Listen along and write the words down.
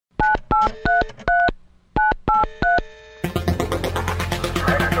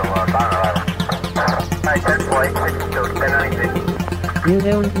You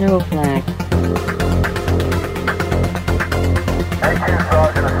don't know flag. Thank you,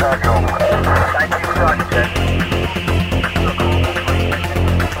 Sergeant Essential. Thank you, Sergeant.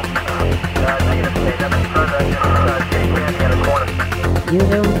 You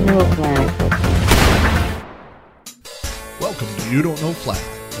don't know flag. Welcome to You Don't Know Flag,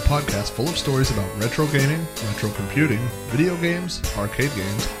 a podcast full of stories about retro gaming, retro computing, video games, arcade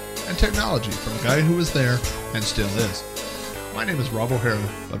games, and technology from a guy who was there and still is. My name is Rob O'Hara,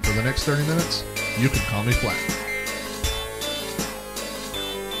 but for the next 30 minutes, you can call me Flag.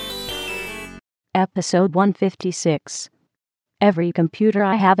 Episode 156. Every computer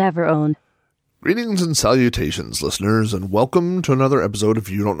I have ever owned. Greetings and salutations, listeners, and welcome to another episode of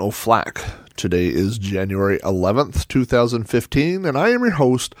You Don't Know Flack. Today is January 11th, 2015, and I am your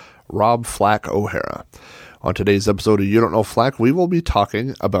host, Rob Flack O'Hara. On today's episode of You Don't Know Flack, we will be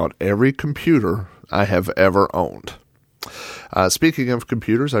talking about every computer I have ever owned. Speaking of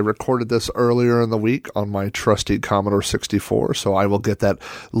computers, I recorded this earlier in the week on my trusty Commodore 64, so I will get that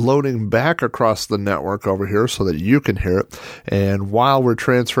loading back across the network over here so that you can hear it. And while we're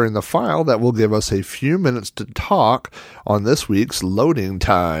transferring the file, that will give us a few minutes to talk on this week's Loading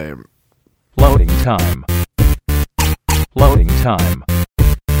Time. Loading time. Loading time.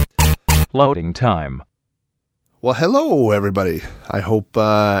 Loading time. Well, hello, everybody. I hope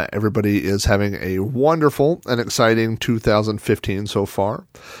everybody is having a wonderful and exciting 2015 so far.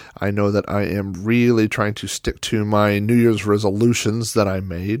 I know that I am really trying to stick to my New Year's resolutions that I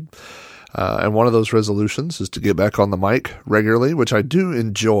made. And one of those resolutions is to get back on the mic regularly, which I do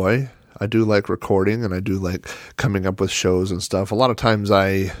enjoy. I do like recording, and I do like coming up with shows and stuff. A lot of times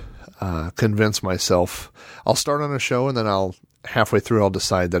I convince myself I'll start on a show, and then halfway through, I'll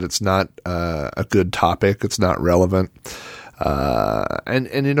decide that it's not a good topic. It's not relevant.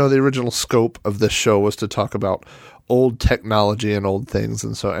 And you know, the original scope of this show was to talk about old technology and old things.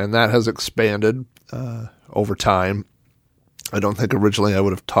 And that has expanded over time. I don't think originally I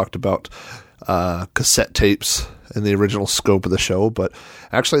would have talked about cassette tapes in the original scope of the show, but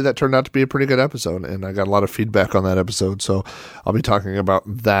actually that turned out to be a pretty good episode, and I got a lot of feedback on that episode. So I'll be talking about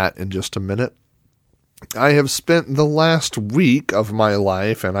that in just a minute. I have spent the last week of my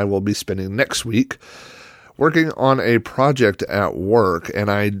life, and I will be spending next week, working on a project at work.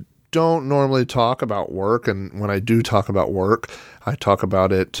 And I don't normally talk about work, and when I do talk about work, I talk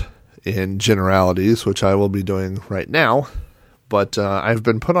about it in generalities, which I will be doing right now. But I've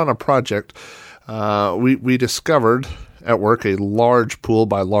been put on a project. We discovered at work a large pool.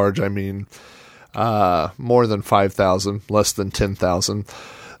 By large, I mean more than 5,000, less than 10,000.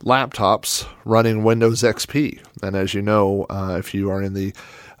 laptops running Windows XP. And as you know, if you are in the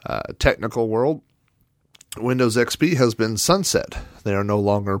technical world, Windows XP has been sunset. They are no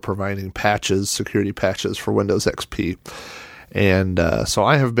longer providing patches, security patches for Windows XP. And so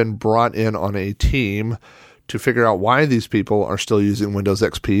I have been brought in on a team to figure out why these people are still using Windows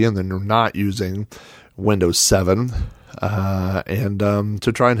XP and then they're not using Windows 7. And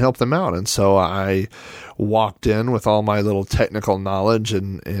to try and help them out. And so I walked in with all my little technical knowledge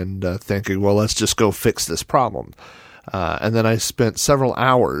and thinking, well, let's just go fix this problem. And then I spent several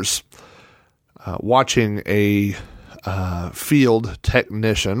hours watching a field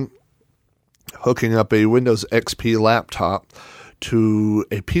technician hooking up a Windows XP laptop to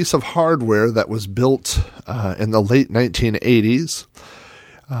a piece of hardware that was built in the late 1980s.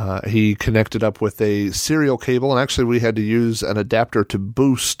 He connected up with a serial cable, and actually we had to use an adapter to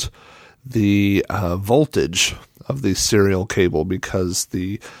boost the voltage of the serial cable because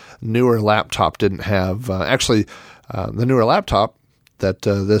the newer laptop didn't have... the newer laptop that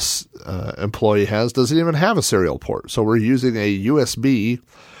this employee has doesn't even have a serial port. So we're using a USB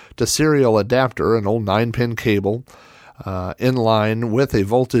to serial adapter, an old 9-pin cable, in line with a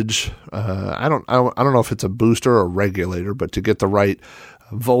voltage... I don't know if it's a booster or regulator, but to get the right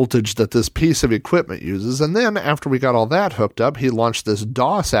voltage that this piece of equipment uses. And then after we got all that hooked up, he launched this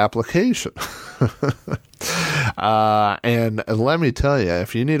DOS application. And let me tell you,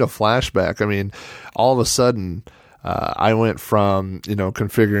 if you need a flashback, I mean, all of a sudden, I went from,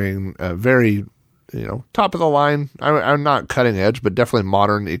 configuring very, top of the line. I'm not cutting edge, but definitely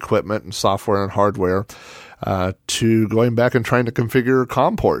modern equipment and software and hardware, to going back and trying to configure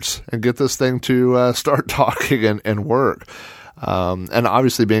COM ports and get this thing to start talking and work. And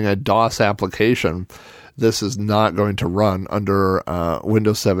obviously being a DOS application, this is not going to run under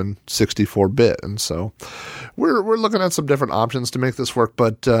Windows 7 64-bit. And so we're looking at some different options to make this work.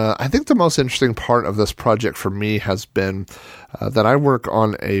 But I think the most interesting part of this project for me has been that I work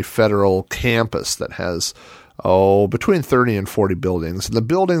on a federal campus that has between 30 and 40 buildings. And the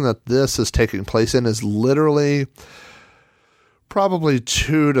building that this is taking place in is literally probably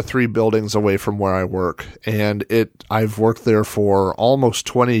 2 to 3 buildings away from where I work. And I've worked there for almost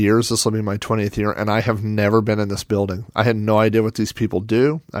 20 years. This will be my 20th year, and I have never been in this building. I had no idea what these people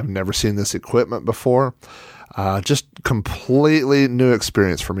do. I've never seen this equipment before. Just completely new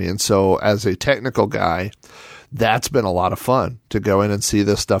experience for me. And so as a technical guy, that's been a lot of fun to go in and see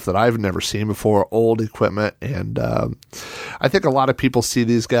this stuff that I've never seen before, old equipment. And I think a lot of people see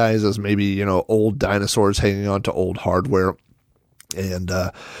these guys as maybe, old dinosaurs hanging on to old hardware. And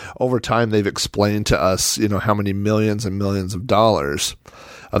over time, they've explained to us, how many millions and millions of dollars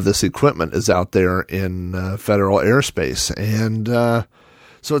of this equipment is out there in federal airspace. And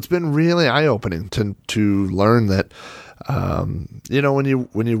so it's been really eye-opening to learn that, when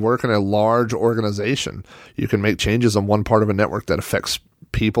you work in a large organization, you can make changes on one part of a network that affects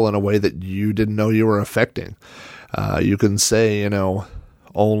people in a way that you didn't know you were affecting. You can say,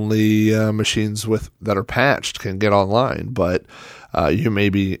 only machines that are patched can get online, but you may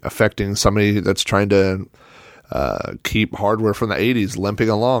be affecting somebody that's trying to keep hardware from the 80s limping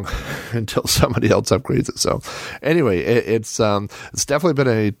along until somebody else upgrades it. So anyway, it's definitely been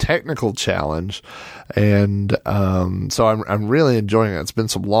a technical challenge, and so I'm really enjoying it. It's been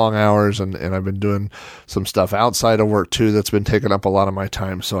some long hours, and I've been doing some stuff outside of work too that's been taking up a lot of my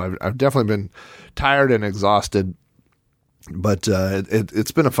time. So I've definitely been tired and exhausted, but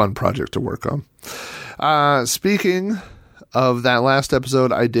it's been a fun project to work on. Speaking of that last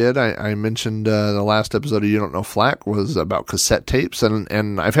episode I did, I mentioned the last episode of You Don't Know Flack was about cassette tapes,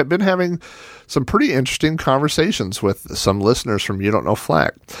 and I've been having some pretty interesting conversations with some listeners from You Don't Know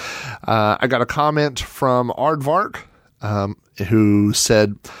Flack. I got a comment from Aardvark, who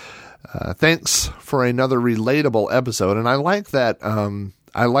said, thanks for another relatable episode. And I like that.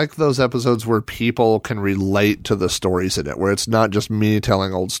 I like those episodes where people can relate to the stories in it, where it's not just me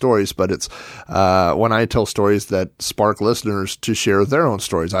telling old stories, but it's when I tell stories that spark listeners to share their own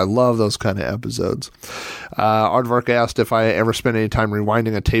stories. I love those kind of episodes. Aardvark asked if I ever spent any time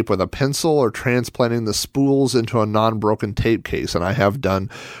rewinding a tape with a pencil or transplanting the spools into a non-broken tape case, and I have done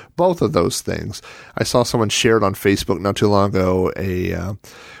both of those things. I saw someone shared on Facebook not too long ago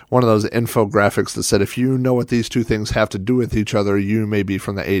one of those infographics that said, if you know what these two things have to do with each other, you may be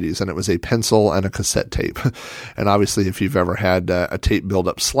from the 80s. And it was a pencil and a cassette tape. And obviously, if you've ever had a tape build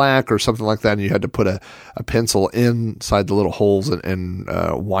up slack or something like that, and you had to put a pencil inside the little holes and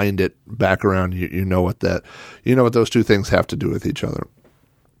wind it back around, you know what those two things have to do with each other.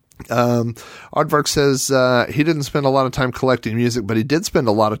 Aardvark says he didn't spend a lot of time collecting music, but he did spend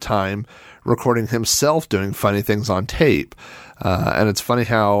a lot of time recording himself doing funny things on tape. And it's funny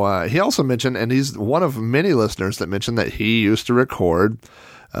how he also mentioned, and he's one of many listeners that mentioned that he used to record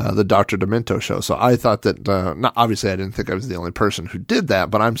the Dr. Demento show. So I thought that, obviously I didn't think I was the only person who did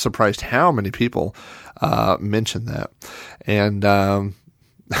that, but I'm surprised how many people mentioned that. And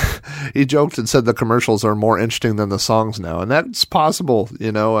he joked and said the commercials are more interesting than the songs now. And that's possible,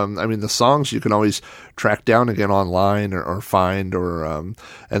 the songs you can always track down again online or find,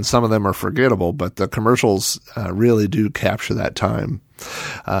 and some of them are forgettable, but the commercials really do capture that time.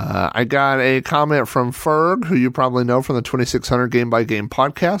 I got a comment from Ferg, who you probably know from the 2600 Game by Game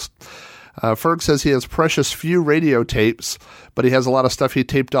podcast. Ferg says he has precious few radio tapes, but he has a lot of stuff he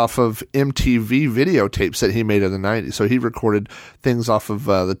taped off of MTV videotapes that he made in the 90s. So he recorded things off of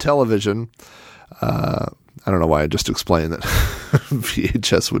the television. I don't know why I just explained that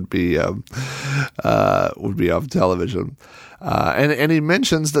VHS would be off television. And he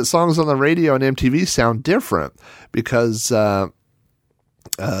mentions that songs on the radio and MTV sound different because the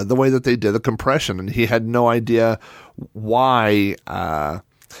way that they did the compression, and he had no idea why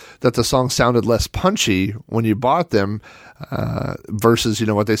that the songs sounded less punchy when you bought them versus,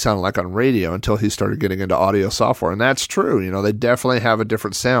 what they sounded like on radio until he started getting into audio software. And that's true. They definitely have a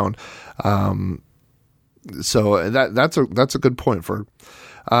different sound. So that's a good point for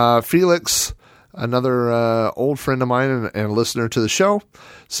Felix, another old friend of mine and a listener to the show,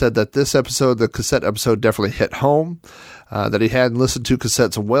 said that this episode, the cassette episode, definitely hit home, that he hadn't listened to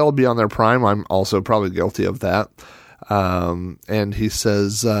cassettes well beyond their prime. I'm also probably guilty of that. And he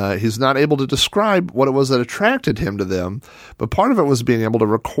says he's not able to describe what it was that attracted him to them, but part of it was being able to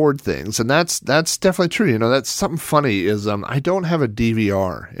record things, and that's definitely true. That's something funny is I don't have a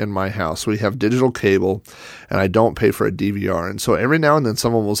DVR in my house. We have digital cable, and I don't pay for a DVR, and so every now and then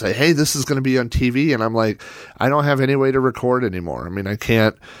someone will say, "Hey, this is going to be on TV," and I'm like, I don't have any way to record anymore. I mean, I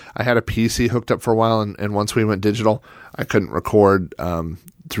can't. I had a PC hooked up for a while, and once we went digital, I couldn't record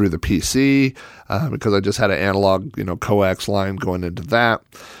through the PC because I just had an analog, coax line going into that,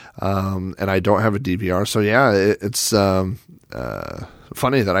 and I don't have a DVR. So yeah, it's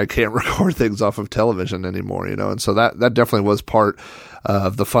funny that I can't record things off of television anymore, and so that definitely was part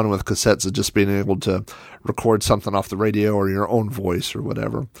of the fun with cassettes, of just being able to record something off the radio or your own voice or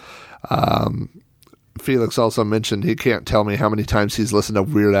whatever. Felix also mentioned he can't tell me how many times he's listened to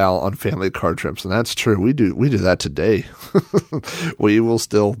Weird Al on family car trips, and that's true. We do that today. We will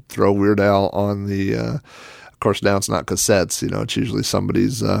still throw Weird Al on the, of course now it's not cassettes, it's usually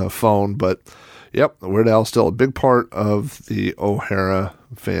somebody's phone, but yep, Weird Al is still a big part of the O'Hara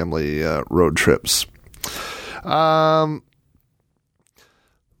family road trips.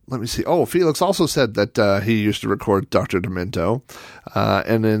 Let me see. Oh, Felix also said that he used to record Dr. Demento.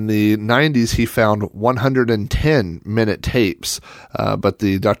 And in the 90s, he found 110-minute tapes. But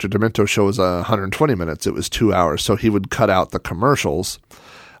the Dr. Demento show was 120 minutes. It was 2 hours. So he would cut out the commercials.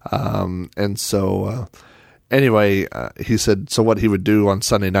 Anyway, he said, so what he would do on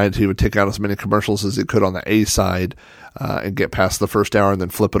Sunday night, he would take out as many commercials as he could on the A side and get past the first hour and then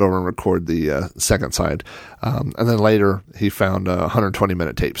flip it over and record the second side. And then later he found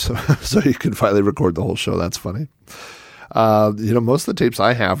 120-minute tapes, so he could finally record the whole show. That's funny. Most of the tapes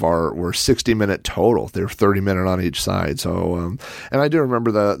I have were 60-minute total. They're 30-minute on each side. So, and I do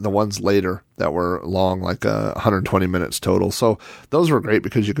remember the ones later that were long, like 120 minutes total. So those were great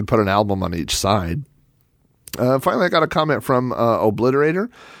because you could put an album on each side. Finally, I got a comment from Obliterator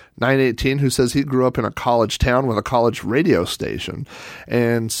 918, who says he grew up in a college town with a college radio station.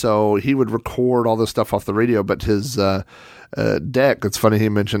 And so he would record all this stuff off the radio, but his deck, it's funny he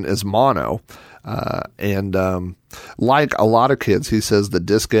mentioned, is mono. Like a lot of kids, he says the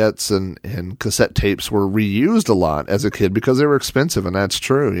diskettes and cassette tapes were reused a lot as a kid because they were expensive, and that's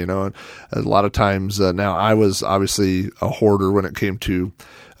true, And a lot of times, now I was obviously a hoarder when it came to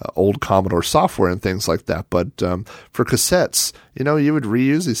old Commodore software and things like that. But for cassettes, you would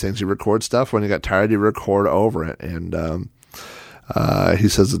reuse these things. You record stuff. When you got tired, you record over it. And he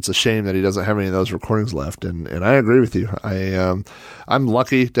says it's a shame that he doesn't have any of those recordings left. And I agree with you. I'm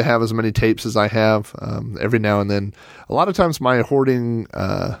lucky to have as many tapes as I have. Every now and then, a lot of times my hoarding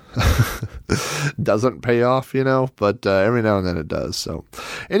doesn't pay off, but every now and then it does. So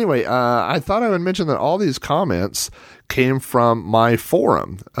anyway, I thought I would mention that all these comments came from my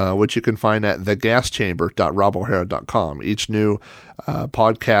forum, which you can find at thegaschamber.robohara.com. Each new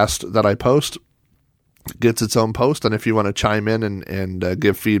podcast that I post gets its own post, and if you want to chime in and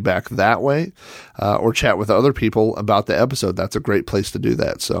give feedback that way, or chat with other people about the episode, that's a great place to do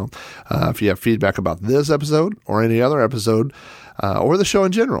that. So if you have feedback about this episode or any other episode, or the show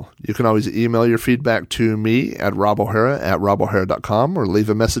in general, you can always email your feedback to me at robohara@robohara.com, or leave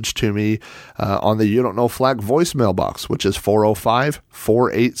a message to me on the You Don't Know Flag voicemail box, which is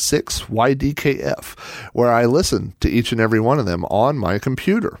 405-486-YDKF, where I listen to each and every one of them on my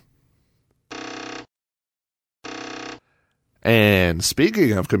computer. And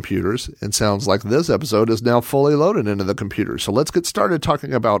speaking of computers, it sounds like this episode is now fully loaded into the computer. So let's get started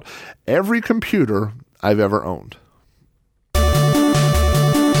talking about every computer I've ever owned.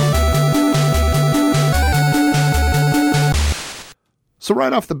 So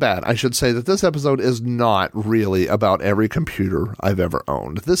right off the bat, I should say that this episode is not really about every computer I've ever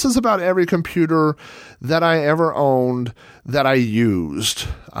owned. This is about every computer that I ever owned that I used,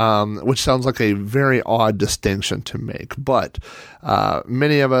 which sounds like a very odd distinction to make. But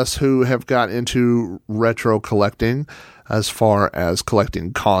many of us who have got into retro collecting, as far as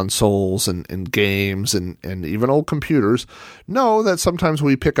collecting consoles and games and even old computers, know that sometimes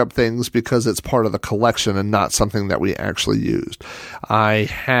we pick up things because it's part of the collection and not something that we actually used. I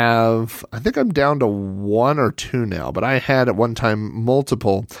think I'm down to one or two now, but I had at one time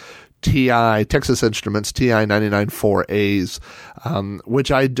multiple Texas Instruments TI 994As,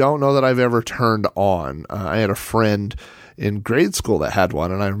 which I don't know that I've ever turned on. I had a friend in grade school that had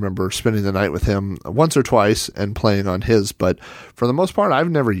one, and I remember spending the night with him once or twice and playing on his, but for the most part,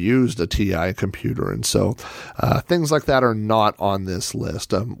 I've never used a TI computer, and so things like that are not on this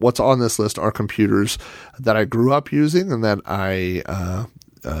list. What's on this list are computers that I grew up using and that I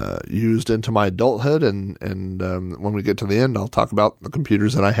used into my adulthood, and when we get to the end, I'll talk about the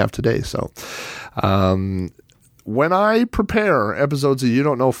computers that I have today. So when I prepare episodes of You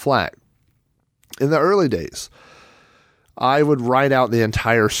Don't Know Flack, in the early days, I would write out the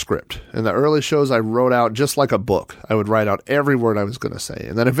entire script. In the early shows, I wrote out just like a book. I would write out every word I was going to say.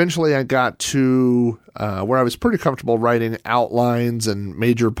 And then eventually I got to where I was pretty comfortable writing outlines and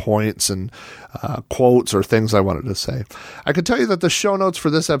major points and quotes or things I wanted to say. I can tell you that the show notes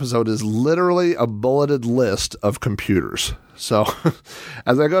for this episode is literally a bulleted list of computers. So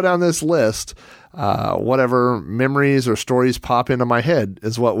as I go down this list, whatever memories or stories pop into my head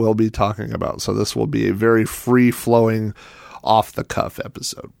is what we'll be talking about. So this will be a very free-flowing, off-the-cuff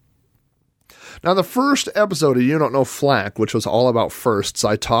episode. Now, the first episode of You Don't Know Flack, which was all about firsts,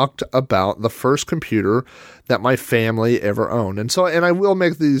 I talked about the first computer that my family ever owned. And I will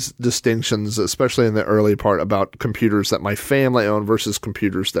make these distinctions, especially in the early part, about computers that my family owned versus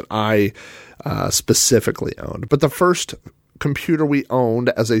computers that I specifically owned. But the first computer we owned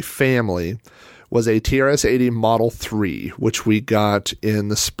as a family was a TRS-80 Model 3, which we got in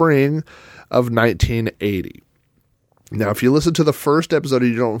the spring of 1980. Now, if you listen to the first episode of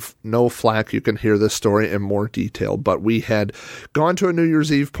You Don't Know Flack, you can hear this story in more detail. But we had gone to a New Year's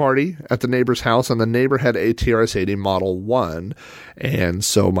Eve party at the neighbor's house, and the neighbor had a TRS-80 Model 1. And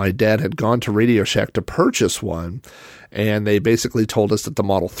so my dad had gone to Radio Shack to purchase one, and they basically told us that the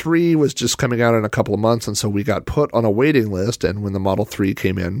Model 3 was just coming out in a couple of months, and so we got put on a waiting list. And when the Model 3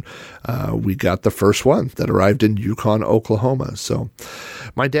 came in, we got the first one that arrived in Yukon, Oklahoma. So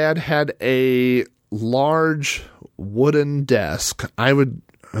my dad had a large wooden desk. I would,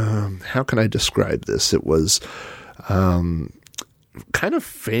 how can I describe this? It was kind of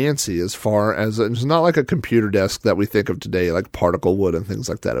fancy as far as, it's not like a computer desk that we think of today, like particle wood and things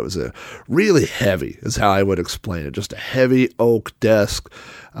like that. It was a really heavy, is how I would explain it. Just a heavy oak desk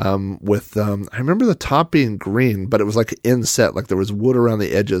with, I remember the top being green, but it was like inset, like there was wood around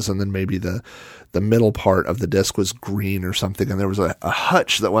the edges, and then maybe the middle part of the desk was green or something, and there was a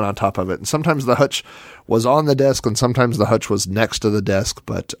hutch that went on top of it. And sometimes the hutch was on the desk, and sometimes the hutch was next to the desk,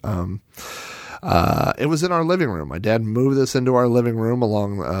 but it was in our living room. My dad moved this into our living room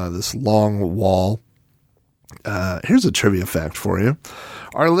along this long wall. Here's a trivia fact for you.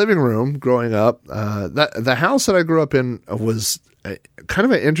 Our living room growing up, the house that I grew up in was kind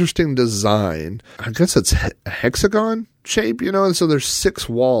of an interesting design. I guess it's a hexagon shape, and so there's 6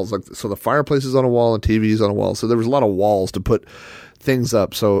 walls. So the fireplace is on a wall and TV is on a wall. So there was a lot of walls to put things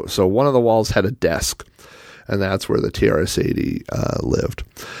up. So one of the walls had a desk, and that's where the TRS-80 lived.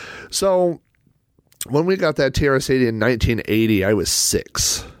 So when we got that TRS-80 in 1980, I was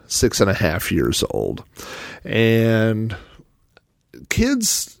 6.5 years old. And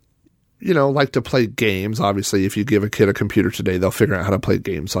kids, like to play games. Obviously, if you give a kid a computer today, they'll figure out how to play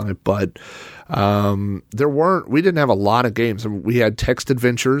games on it. But we didn't have a lot of games. We had text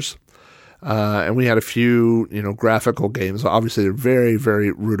adventures, and we had a few, graphical games. Obviously, they're very,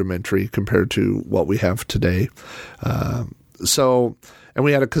 very rudimentary compared to what we have today. And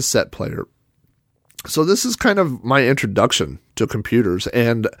we had a cassette player. So this is kind of my introduction to computers,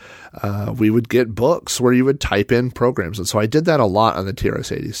 and we would get books where you would type in programs. And so I did that a lot on the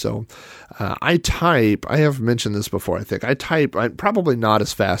TRS-80. So I have mentioned this before, I think. I'm probably not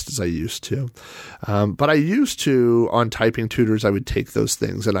as fast as I used to. But I used to, on typing tutors, I would take those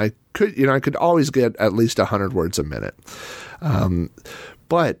things, and I could always get at least 100 words a minute.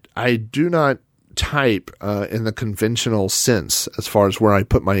 But I do not type in the conventional sense as far as where I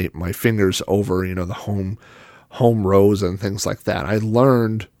put my fingers over, the home rows and things like that. I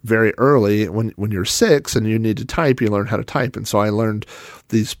learned very early when you're 6 and you need to type, you learn how to type. And so I learned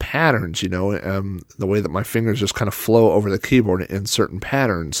these patterns, the way that my fingers just kind of flow over the keyboard in certain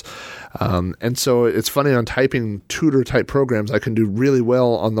patterns. And so it's funny, on typing tutor type programs, I can do really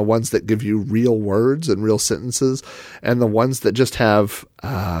well on the ones that give you real words and real sentences, and the ones that just have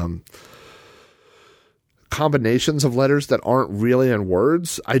combinations of letters that aren't really in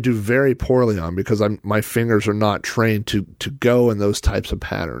words, I do very poorly on, because my fingers are not trained to go in those types of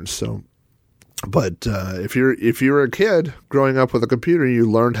patterns. So, but if you're a kid growing up with a computer, you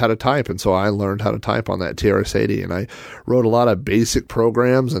learned how to type, and so I learned how to type on that TRS-80, and I wrote a lot of basic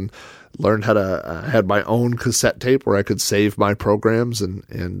programs and learned how to had my own cassette tape where I could save my programs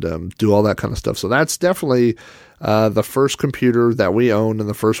and do all that kind of stuff. So that's definitely the first computer that we owned, and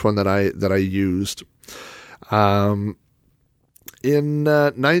the first one that I used. In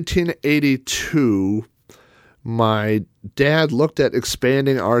 1982, my dad looked at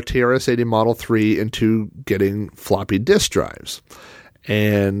expanding our TRS-80 Model 3 into getting floppy disk drives.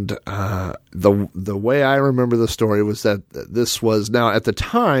 And the way I remember the story was that this was, now at the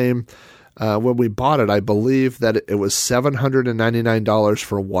time, when we bought it, I believe that it was $799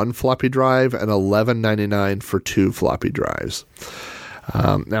 for one floppy drive and $11.99 for 2 floppy drives.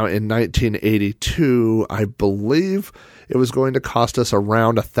 Now, in 1982, I believe it was going to cost us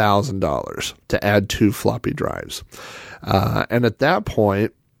around $1,000 to add 2 floppy drives. And at that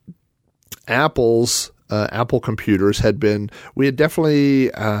point, Apple computers we had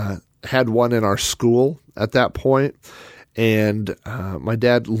definitely had one in our school at that point. And my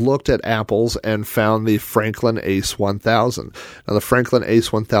dad looked at Apples and found the Franklin Ace 1000. Now, the Franklin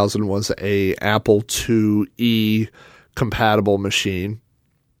Ace 1000 was a Apple IIe compatible machine.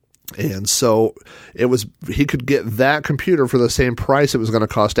 And so he could get that computer for the same price it was going to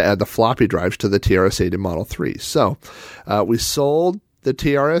cost to add the floppy drives to the TRS-80 Model 3. So we sold the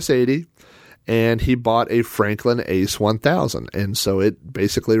TRS-80, and he bought a Franklin Ace 1000. And so it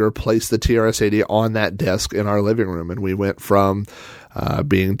basically replaced the TRS-80 on that desk in our living room. And we went from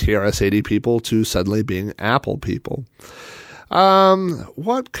being TRS-80 people to suddenly being Apple people.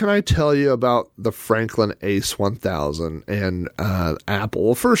 What can I tell you about the Franklin Ace 1000 and Apple?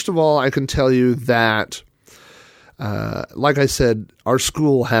 Well, first of all, I can tell you that like I said, our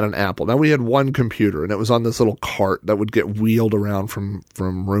school had an Apple. Now, we had one computer, and it was on this little cart that would get wheeled around from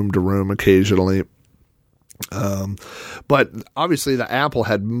room to room occasionally. But obviously, the Apple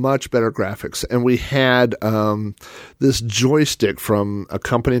had much better graphics, and we had this joystick from a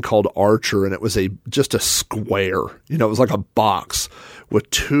company called Archer, and it was just a square. It was like a box with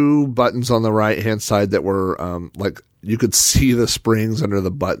two buttons on the right-hand side that were like you could see the springs under the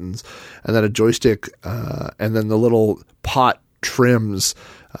buttons, and then a joystick, and then the little pot trims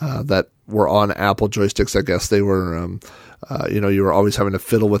that were on Apple joysticks. I guess they were, you were always having to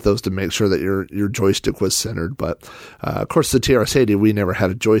fiddle with those to make sure that your joystick was centered. But of course, the TRS-80, we never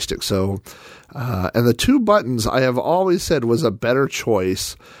had a joystick. So, and the two buttons I have always said was a better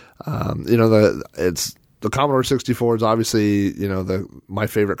choice. The Commodore 64 is obviously, my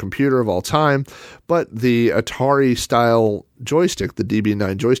favorite computer of all time, but the Atari style joystick, the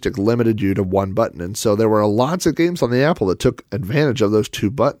DB9 joystick, limited you to one button. And so there were lots of games on the Apple that took advantage of those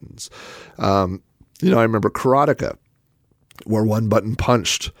two buttons. I remember Karateka, where one button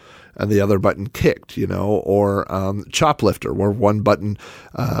punched and the other button kicked, or Choplifter, where one button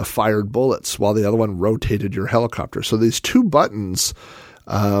fired bullets while the other one rotated your helicopter. So these two buttons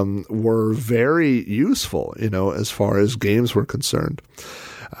were very useful, as far as games were concerned.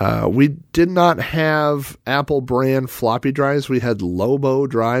 We did not have Apple brand floppy drives. We had Lobo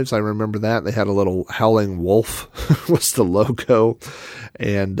drives. I remember that. They had a little howling wolf was the logo.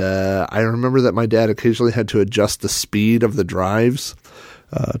 And I remember that my dad occasionally had to adjust the speed of the drives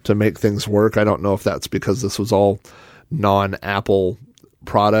to make things work. I don't know if that's because this was all non-Apple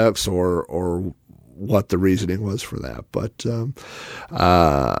products or what the reasoning was for that. But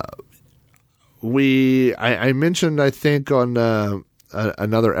I mentioned, I think, on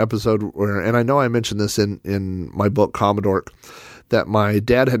another episode and I know I mentioned this in my book Commodore, that my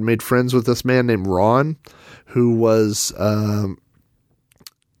dad had made friends with this man named Ron, who was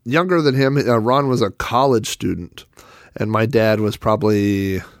younger than him. Ron was a college student, and my dad was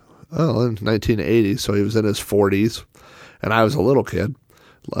probably in 1980, so he was in his 40s, and I was a little kid,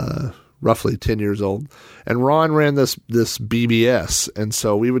 roughly 10 years old. And Ron ran this BBS. And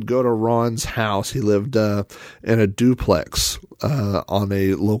so we would go to Ron's house. He lived in a duplex on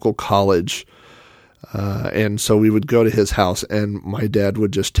a local college. And so we would go to his house, and my dad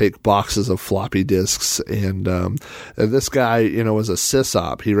would just take boxes of floppy disks. And this guy, was a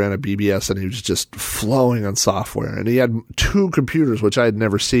sysop. He ran a BBS, and he was just flowing on software. And he had two computers, which I had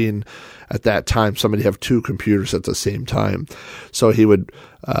never seen at that time, somebody have two computers at the same time. So he would,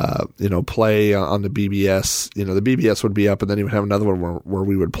 play on the BBS. The BBS would be up, and then he would have another one where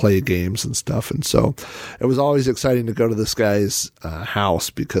we would play games and stuff. And so it was always exciting to go to this guy's house,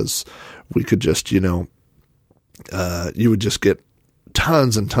 because we could just, you would just get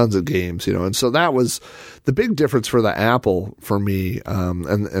tons and tons of games, and so that was the big difference for the Apple for me, and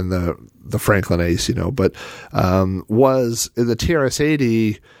the Franklin Ace, but was in the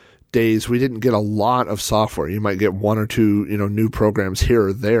TRS-80 days, we didn't get a lot of software. You might get one or two, new programs here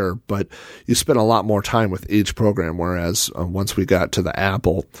or there, but you spent a lot more time with each program. Whereas once we got to the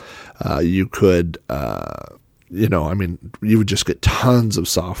Apple, you could, you would just get tons of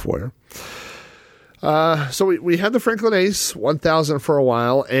software. So we had the Franklin Ace 1000 for a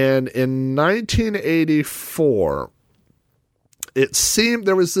while, and in 1984, it seemed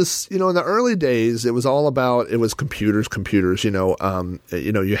there was this, in the early days, it was all about, it was computers,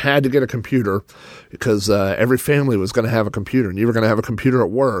 you had to get a computer because every family was going to have a computer, and you were going to have a computer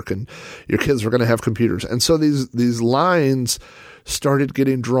at work, and your kids were going to have computers. And so these lines started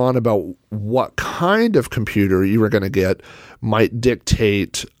getting drawn about what kind of computer you were going to get might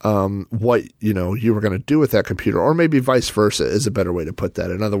dictate what you were going to do with that computer, or maybe vice versa is a better way to put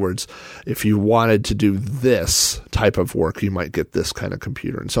that. In other words, if you wanted to do this type of work, you might get this kind of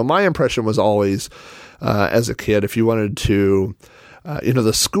computer. And so my impression was always, as a kid, if you wanted to,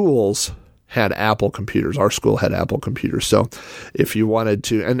 the schools had Apple computers. Our school had Apple computers. So if you wanted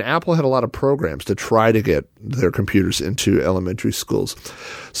to, and Apple had a lot of programs to try to get their computers into elementary schools.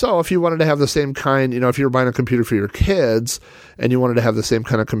 So if you wanted to have the same kind, if you were buying a computer for your kids and you wanted to have the same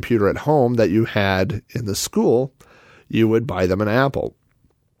kind of computer at home that you had in the school, you would buy them an Apple.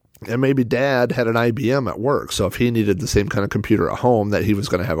 And maybe Dad had an IBM at work. So if he needed the same kind of computer at home that he was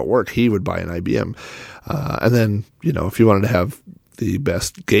going to have at work, he would buy an IBM. And then, if you wanted to have the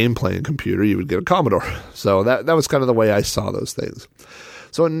best game playing computer, you would get a Commodore. So that was kind of the way I saw those things.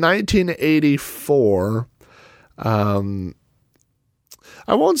 So in 1984,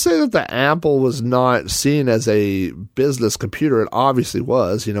 I won't say that the Apple was not seen as a business computer. It obviously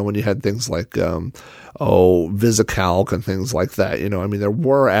was, when you had things like, VisiCalc and things like that. There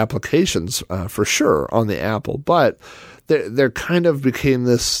were applications for sure on the Apple, but there kind of became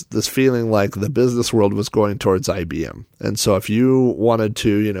this feeling like the business world was going towards IBM. And so if you wanted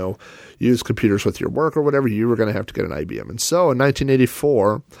to, use computers with your work or whatever, you were going to have to get an IBM. And so in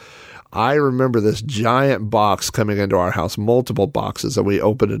 1984, I remember this giant box coming into our house, multiple boxes, and we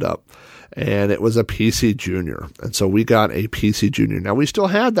opened it up. And it was a PC Junior. And so we got a PC Junior. Now, we still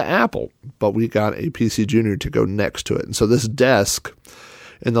had the Apple, but we got a PC Junior to go next to it. And so this desk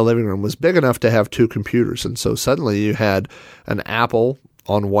in the living room was big enough to have two computers. And so suddenly you had an Apple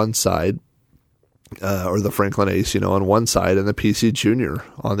on one side, or the Franklin Ace, on one side, and the PC Junior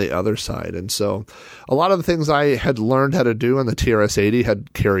on the other side. And so a lot of the things I had learned how to do on the TRS-80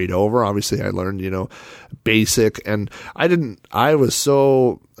 had carried over. Obviously, I learned, BASIC, and I was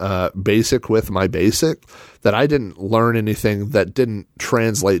so basic with my BASIC that I didn't learn anything that didn't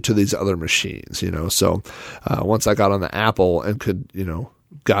translate to these other machines, So once I got on the Apple and could,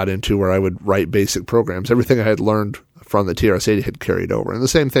 got into where I would write basic programs, everything I had learned from the TRS-80 had carried over. And the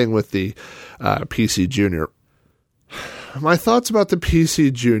same thing with the PC Junior. My thoughts about the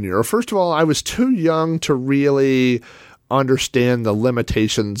PC Junior. First of all, I was too young to really understand the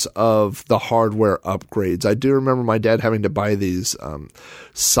limitations of the hardware upgrades. I do remember my dad having to buy these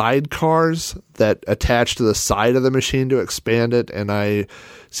sidecars that attached to the side of the machine to expand it. And I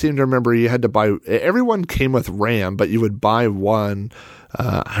seem to remember you had to buy, everyone came with RAM, but you would buy one,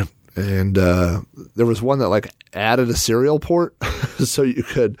 and there was one that added a serial port so you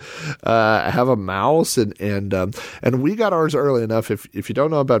could have a mouse, and we got ours early enough. If you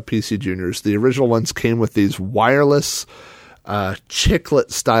don't know about PC Juniors, the original ones came with these wireless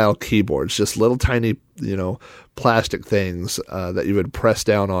chiclet style keyboards, just little tiny plastic things that you would press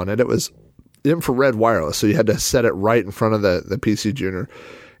down on, and it was infrared wireless, so you had to set it right in front of the PC Junior,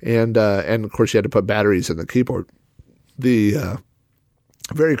 and of course you had to put batteries in the keyboard.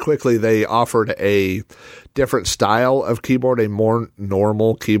 Very quickly, they offered a different style of keyboard, a more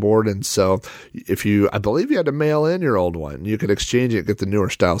normal keyboard. And so I believe you had to mail in your old one. You could exchange it and get the newer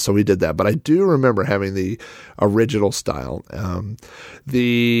style. So we did that. But I do remember having the original style.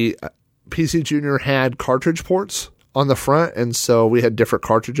 The PC Junior had cartridge ports on the front. And so we had different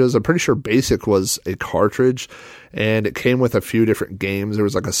cartridges. I'm pretty sure BASIC was a cartridge. And it came with a few different games. There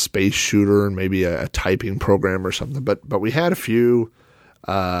was a space shooter and maybe a typing program or something. But we had a few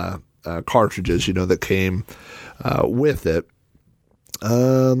cartridges, that came with it.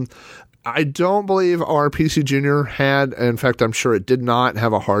 I don't believe our PC Junior had, in fact, I'm sure it did not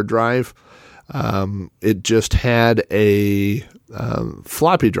have a hard drive. It just had a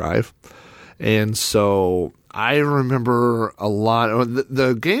floppy drive. And so I remember a lot.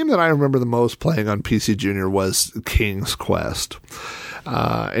 The game that I remember the most playing on PC Junior was King's Quest.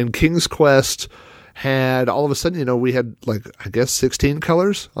 And King's Quest had, all of a sudden, we had 16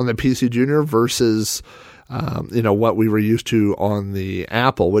 colors on the PC Junior versus, what we were used to on the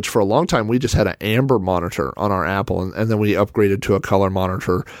Apple, which for a long time we just had an amber monitor on our Apple, and then we upgraded to a color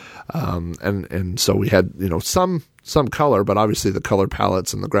monitor. And so we had, some color, but obviously the color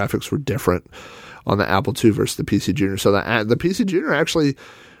palettes and the graphics were different on the Apple II versus the PC Junior. So the PC Junior actually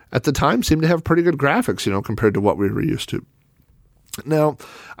at the time seemed to have pretty good graphics, compared to what we were used to. Now,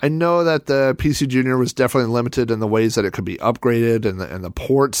 I know that the PC Junior was definitely limited in the ways that it could be upgraded and the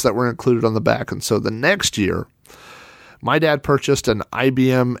ports that were included on the back. And so the next year, my dad purchased an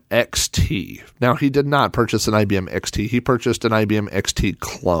IBM XT. Now, he did not purchase an IBM XT. He purchased an IBM XT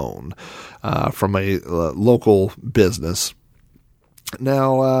clone from a local business.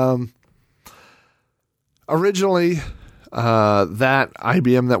 Now, originally, that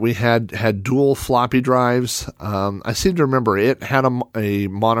IBM that we had dual floppy drives. I seem to remember it had a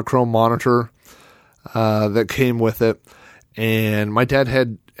monochrome monitor that came with it, and my dad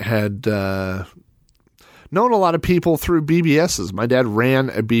had known a lot of people through BBSs. My dad ran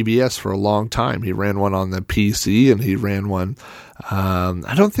a BBS for a long time. He ran one on the PC, and he ran one.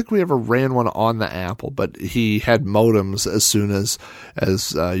 I don't think we ever ran one on the Apple, but he had modems as soon as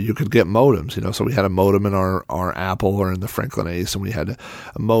you could get modems. So we had a modem in our Apple or in the Franklin Ace, and we had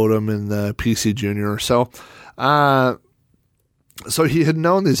a modem in the PC Junior. So he had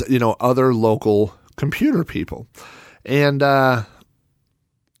known these, other local computer people, and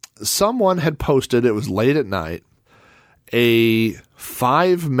someone had posted, it was late at night, a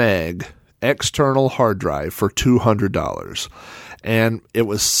 5 meg external hard drive for $200. And it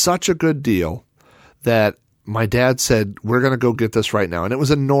was such a good deal that my dad said, we're going to go get this right now. And it was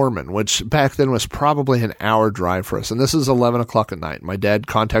in Norman, which back then was probably an hour drive for us. And this is 11 o'clock at night. My dad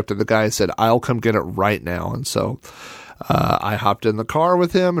contacted the guy and said, I'll come get it right now. And so I hopped in the car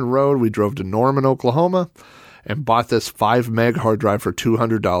with him and rode. We drove to Norman, Oklahoma, and bought this 5 meg hard drive for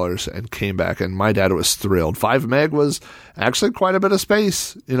 $200 and came back. And my dad was thrilled. 5 meg was actually quite a bit of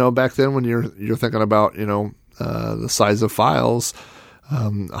space, back then when you're thinking about, the size of files,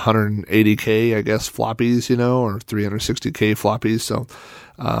 180K, I guess, floppies, or 360K floppies. So,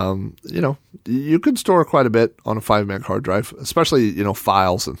 you could store quite a bit on a 5 meg hard drive, especially,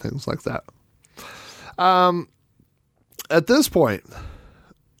 files and things like that. At this point,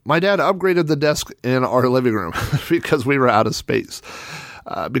 my dad upgraded the desk in our living room because we were out of space,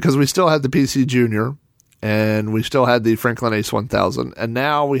 because we still had the PC Junior and we still had the Franklin Ace 1000, and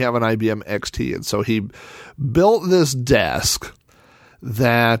now we have an IBM XT. And so he built this desk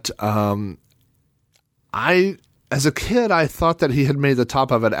that as a kid, I thought that he had made the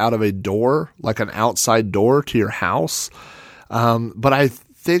top of it out of a door, like an outside door to your house. But I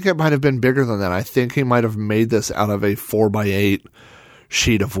think it might have been bigger than that. I think he might have made this out of a 4x8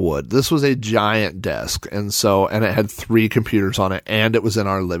 sheet of wood. This was a giant desk. And it had 3 computers on it, and it was in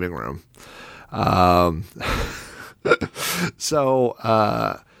our living room. And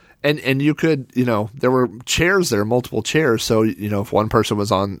you could, there were chairs there, multiple chairs. So, if one person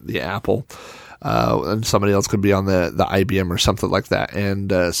was on the Apple, and somebody else could be on the IBM or something like that.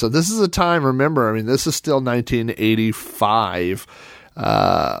 And, so this is a time, remember, this is still 1985,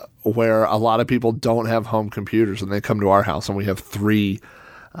 where a lot of people don't have home computers and they come to our house and we have 3,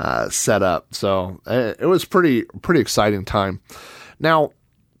 set up. So it was pretty exciting time. Now,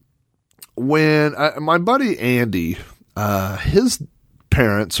 when my buddy Andy, his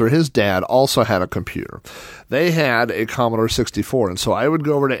parents or his dad also had a computer. They had a Commodore 64. And so I would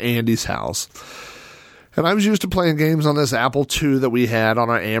go over to Andy's house, and I was used to playing games on this Apple II that we had on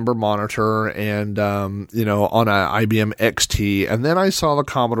our Amber monitor and, on a IBM XT. And then I saw the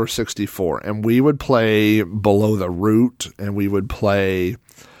Commodore 64, and we would play Below the Root, and we would play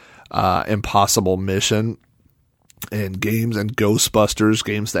Impossible Mission, and games and Ghostbusters,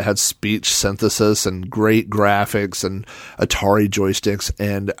 games that had speech synthesis and great graphics and Atari joysticks.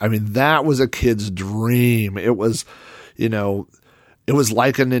 And that was a kid's dream. It was, it was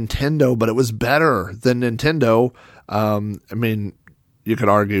like a Nintendo, but it was better than Nintendo. You could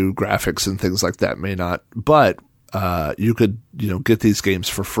argue graphics and things like that may not, but you could, get these games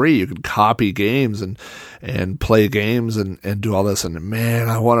for free. You could copy games and play games and do all this. And man,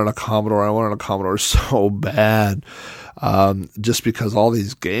 I wanted a Commodore so bad. Just because all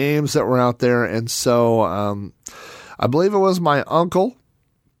these games that were out there. And so, I believe it was my uncle.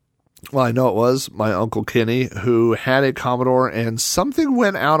 Well, I know it was my Uncle Kenny who had a Commodore, and something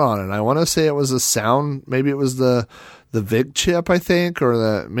went out on it. I want to say it was a sound, maybe it was the VIC chip, I think,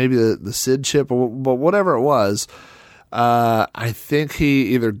 or maybe the SID chip, but whatever it was. I think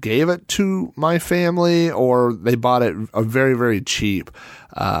he either gave it to my family or they bought it very, very cheap,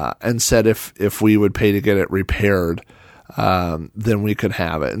 and said if we would pay to get it repaired, then we could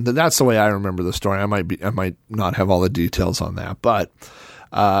have it. And that's the way I remember the story. I might not have all the details on that, but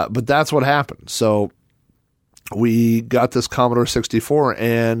that's what happened. So we got this Commodore 64,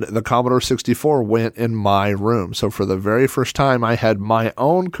 and the Commodore 64 went in my room. So for the very first time, I had my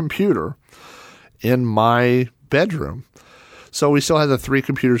own computer in my bedroom. So we still had the 3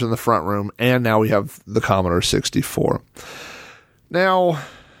 computers in the front room, and now we have the Commodore 64. Now,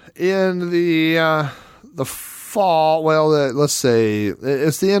 in the fall, let's say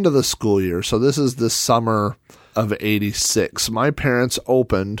it's the end of the school year. So this is the summer of 86. My parents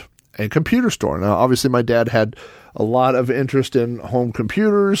opened a computer store. Now, obviously, my dad had a lot of interest in home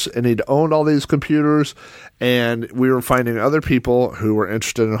computers, and he'd owned all these computers, and we were finding other people who were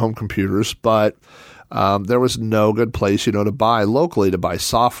interested in home computers, but there was no good place, to buy locally, to buy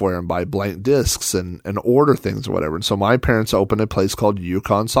software and buy blank discs and order things or whatever. And so my parents opened a place called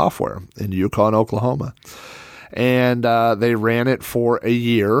Yukon Software in Yukon, Oklahoma. And they ran it for a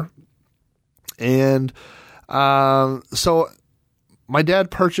year. And So my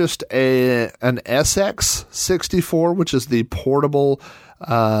dad purchased an SX64, which is the portable,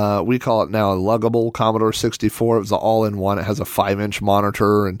 we call it now a luggable Commodore 64. It was all-in-one. It has a 5-inch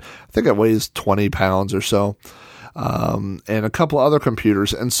monitor, and I think it weighs 20 pounds or so, and a couple other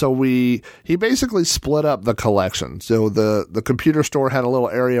computers. And so he basically split up the collection. So the computer store had a little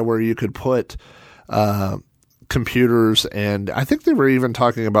area where you could put computers, and I think they were even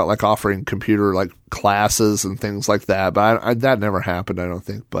talking about like offering computer like classes and things like that, but that never happened, I don't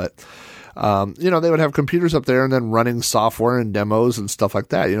think. But they would have computers up there and then running software and demos and stuff like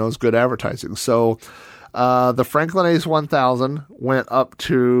that. It's good advertising. So the Franklin Ace 1000 went up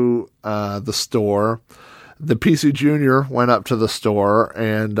to the store. The PC Junior went up to the store,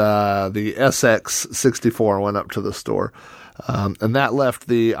 and the SX64 went up to the store. And that left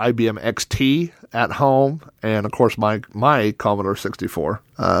the IBM XT at home, and of course my Commodore 64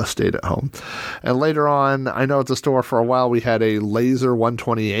 stayed at home. And later on, I know at the store for a while we had a Laser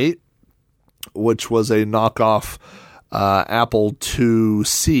 128, which was a knockoff Apple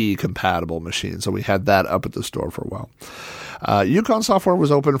IIc compatible machine. So we had that up at the store for a while. Yukon Software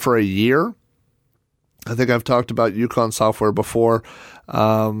was open for a year. I think I've talked about Yukon Software before.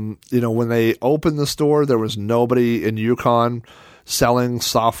 When they opened the store, there was nobody in Yukon selling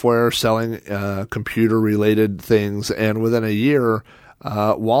software, selling computer-related things. And within a year,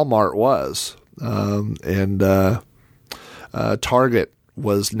 Walmart was. And Target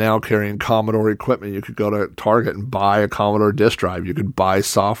was now carrying Commodore equipment. You could go to Target and buy a Commodore disk drive. You could buy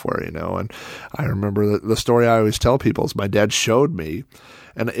software, And I remember the story I always tell people is my dad showed me,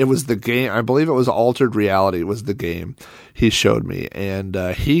 and it was the game. I believe it was Altered Reality was the game he showed me. And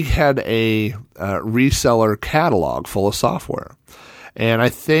he had a reseller catalog full of software. And I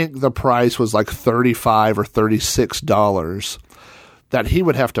think the price was like $35 or $36 that he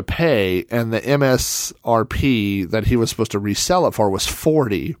would have to pay. And the MSRP that he was supposed to resell it for was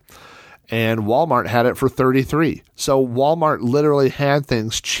 $40. And Walmart had it for $33. So Walmart literally had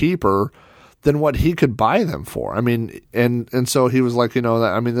things cheaper than what he could buy them for. I mean, and so he was like,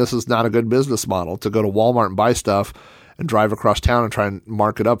 this is not a good business model to go to Walmart and buy stuff and drive across town and try and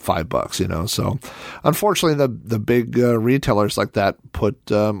mark it up $5, So unfortunately, the big retailers like that put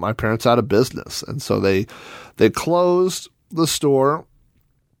my parents out of business. And so they closed the store.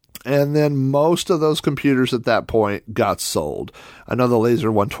 And then most of those computers at that point got sold. I know the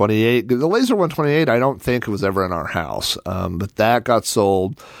Laser 128. The Laser 128, I don't think it was ever in our house, but that got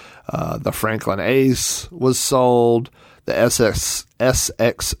sold. The Franklin Ace was sold. The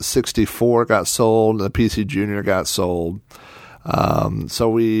SX64 got sold. The PC Junior got sold. So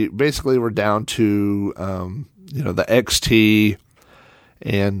we basically were down to the XT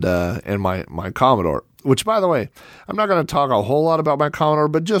and my Commodore. Which, by the way, I'm not going to talk a whole lot about my Commodore,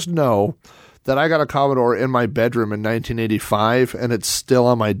 but just know that I got a Commodore in my bedroom in 1985, and it's still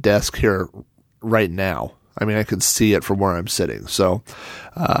on my desk here right now. I mean, I can see it from where I'm sitting. So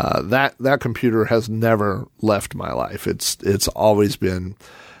that computer has never left my life. It's always been.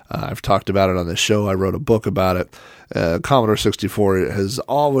 I've talked about it on this show. I wrote a book about it. Commodore 64 has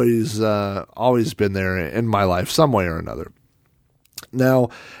always been there in my life, some way or another. Now,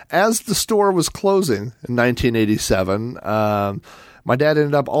 as the store was closing in 1987, my dad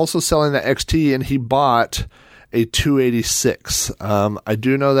ended up also selling the XT, and he bought a 286. I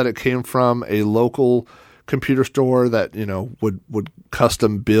do know that it came from a local computer store that would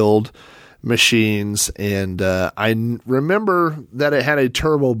custom build machines, and I remember that it had a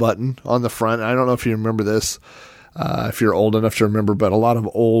turbo button on the front. I don't know if you remember this, if you're old enough to remember, but a lot of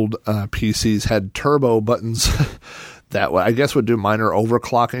old PCs had turbo buttons that I guess would do minor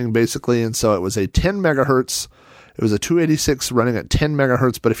overclocking basically. And so it was a 10 megahertz. It was a 286 running at 10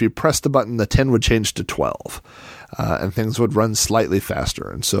 megahertz, but if you pressed the button, the 10 would change to 12, and things would run slightly faster.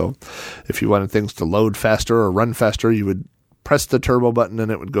 And so if you wanted things to load faster or run faster, you would press the turbo button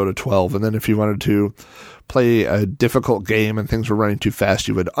and it would go to 12. And then if you wanted to play a difficult game and things were running too fast,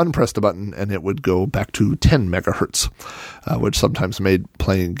 you would unpress the button and it would go back to 10 megahertz, which sometimes made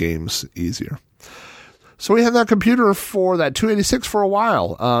playing games easier. So we had that computer for that 286 for a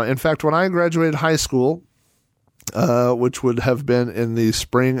while. In fact, when I graduated high school, which would have been in the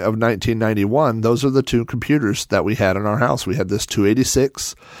spring of 1991, those are the two computers that we had in our house. We had this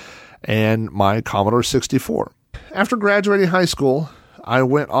 286 and my Commodore 64. After graduating high school, I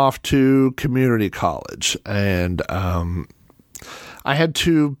went off to community college, and I had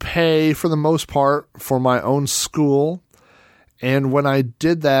to pay, for the most part, for my own school And when I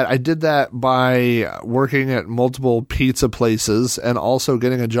did that by working at multiple pizza places and also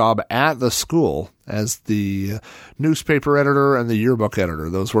getting a job at the school as the newspaper editor and the yearbook editor.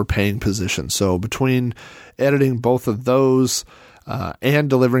 Those were paying positions. So between editing both of those and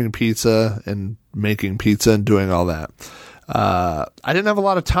delivering pizza and making pizza and doing all that, I didn't have a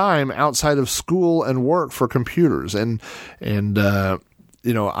lot of time outside of school and work for computers. And I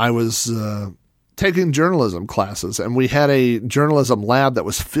was taking journalism classes, and we had a journalism lab that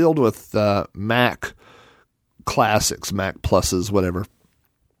was filled with Mac classics, Mac pluses, whatever.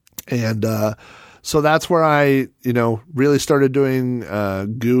 And so that's where I, really started doing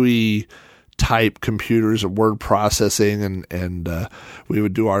GUI type computers and word processing, and we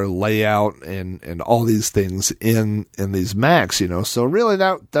would do our layout and all these things in these Macs, So really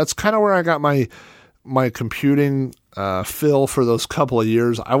that's kind of where I got my computing fill for those couple of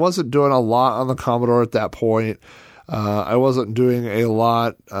years. I wasn't doing a lot on the Commodore at that point. I wasn't doing a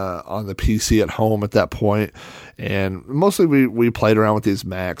lot on the PC at home at that point. And mostly we played around with these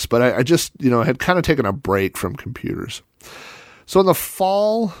Macs, but I just, had kind of taken a break from computers. So in the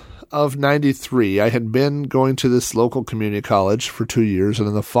fall of 93, I had been going to this local community college for 2 years. And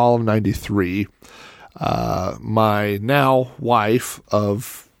in the fall of 93, my now wife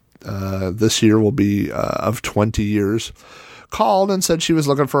of this year will be of 20 years, called and said she was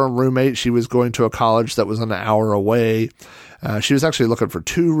looking for a roommate. She was going to a college that was an hour away. She was actually looking for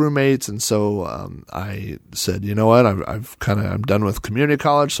 2 roommates, and so I said, you know what, I'm done with community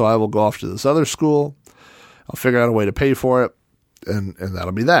college, so I will go off to this other school. I'll figure out a way to pay for it, and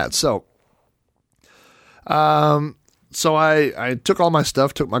that'll be that. So I took all my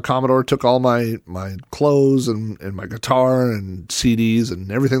stuff, took my Commodore, took all my clothes and my guitar and CDs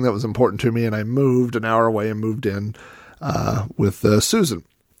and everything that was important to me, and I moved an hour away and moved in with Susan.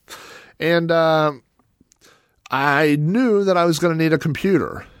 And I knew that I was going to need a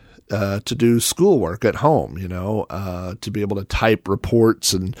computer to do schoolwork at home, to be able to type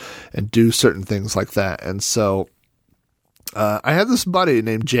reports and do certain things like that. And so I had this buddy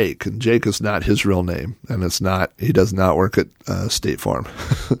named Jake, and Jake is not his real name, and he does not work at State Farm.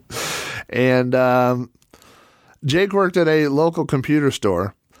 And Jake worked at a local computer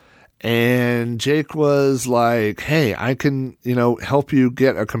store, and Jake was like, hey, I can, help you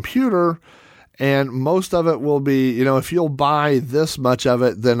get a computer, and most of it will be, if you'll buy this much of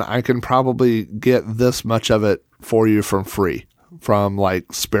it, then I can probably get this much of it for you from free, from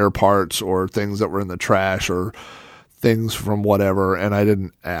like spare parts or things that were in the trash or things from whatever, and I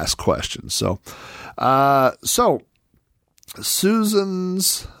didn't ask questions. So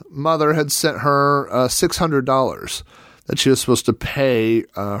Susan's mother had sent her $600 that she was supposed to pay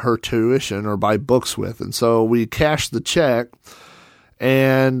her tuition or buy books with, and so we cashed the check,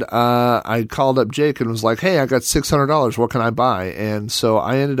 and I called up Jake and was like, hey, I got $600, what can I buy? And so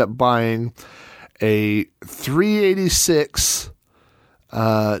I ended up buying a 386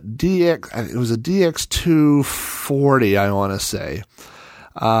 DX, it was a DX240, I want to say.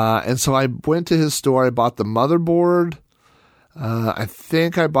 And so I went to his store, I bought the motherboard, I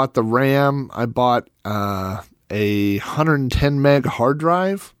think I bought the RAM, I bought a 110 meg hard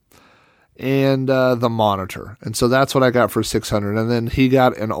drive, and the monitor. And so that's what I got for $600. And then he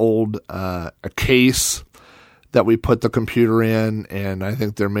got an old a case that we put the computer in, and I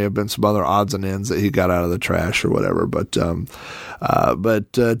think there may have been some other odds and ends that he got out of the trash or whatever. But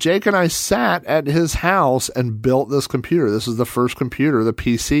Jake and I sat at his house and built this computer. This is the first computer, the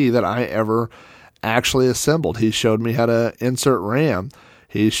PC, that I ever actually assembled. He showed me how to insert RAM.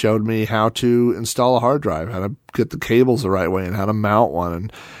 He showed me how to install a hard drive, how to get the cables the right way, and how to mount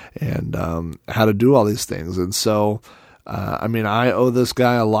one, and how to do all these things. And so, I owe this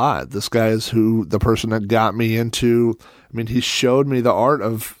guy a lot. This guy is the person that got me into, he showed me the art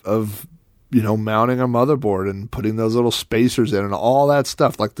of mounting a motherboard and putting those little spacers in and all that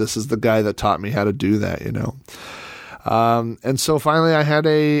stuff. Like, this is the guy that taught me how to do that, And so finally I had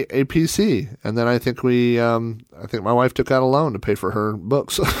a PC, and then I think my wife took out a loan to pay for her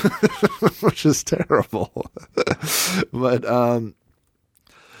books, which is terrible. But,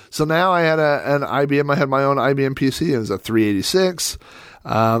 so now I had an IBM, I had my own IBM PC. It was a 386,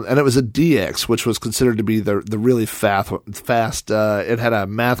 and it was a DX, which was considered to be the really fast, it had a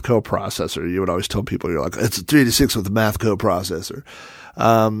Mathco processor. You would always tell people, you're like, it's a 386 with a Mathco processor.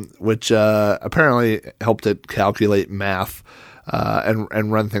 Which apparently helped it calculate math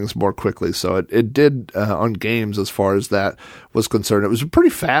and run things more quickly. So it did on games as far as that was concerned. It was a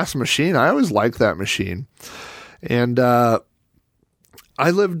pretty fast machine. I always liked that machine. And I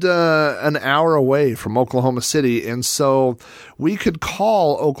lived an hour away from Oklahoma City, and so we could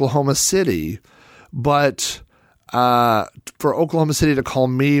call Oklahoma City, but for Oklahoma City to call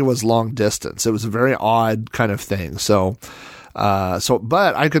me was long distance. It was a very odd kind of thing. But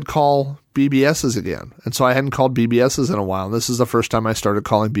I could call BBSs again. And so I hadn't called BBSs in a while. And this is the first time I started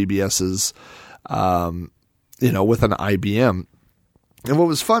calling BBSs, with an IBM. And what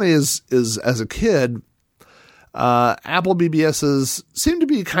was funny is as a kid, Apple BBSs seemed to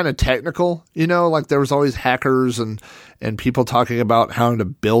be kind of technical, like there was always hackers and people talking about how to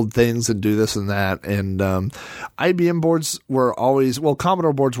build things and do this and that. And IBM boards were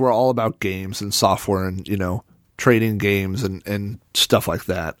Commodore boards were all about games and software and, trading games and stuff like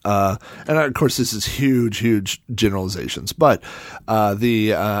that. And of course, this is huge generalizations, but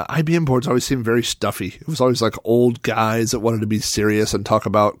the IBM boards always seemed very stuffy. It was always like old guys that wanted to be serious and talk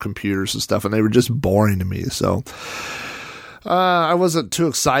about computers and stuff, and they were just boring to me. So I wasn't too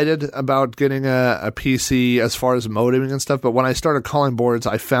excited about getting a PC as far as modeming and stuff, but when I started calling boards,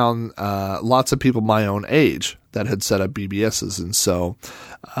 I found lots of people my own age that had set up BBSs, and so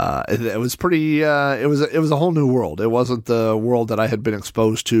it was pretty. It was a whole new world. It wasn't the world that I had been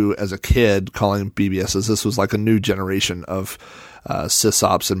exposed to as a kid calling BBSs. This was like a new generation of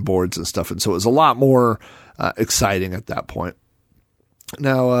sysops and boards and stuff, and so it was a lot more exciting at that point.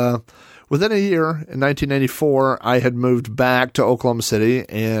 Now, within a year, in 1994, I had moved back to Oklahoma City,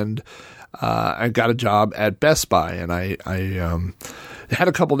 and I got a job at Best Buy, and I had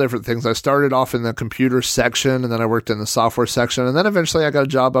a couple different things. I started off in the computer section, and then I worked in the software section, and then eventually I got a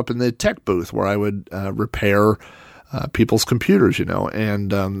job up in the tech booth where I would repair people's computers,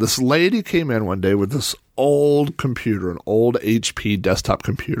 And this lady came in one day with this old computer, an old HP desktop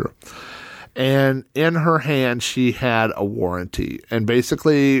computer. And in her hand, she had a warranty. And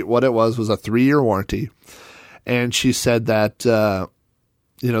basically what it was a 3-year warranty. And she said that, the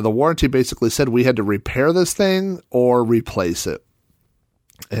warranty basically said we had to repair this thing or replace it.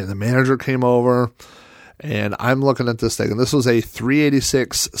 And the manager came over, and I'm looking at this thing, and this was a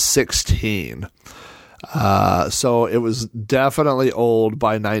 386-16. So it was definitely old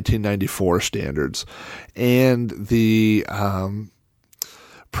by 1994 standards. And the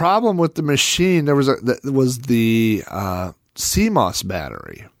problem with the machine, was the CMOS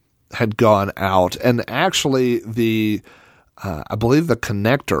battery had gone out, and actually I believe the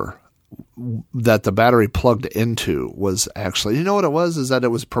connector that the battery plugged into was actually, what it was, is that it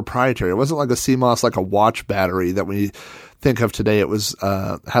was proprietary. It wasn't like a CMOS, like a watch battery that we think of today. It was,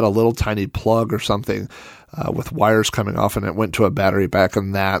 had a little tiny plug or something, with wires coming off, and it went to a battery back,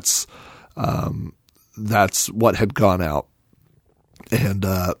 and that's what had gone out. And,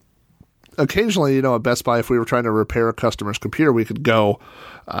 occasionally, at Best Buy, if we were trying to repair a customer's computer, we could go,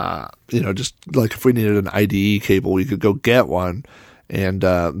 just like if we needed an IDE cable, we could go get one. And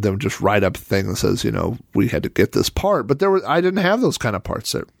then just write up a thing that says, we had to get this part. But I didn't have those kind of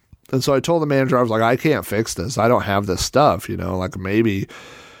parts there. And so I told the manager, I was like, I can't fix this. I don't have this stuff, like maybe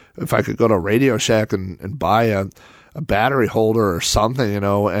if I could go to Radio Shack and buy a battery holder or something,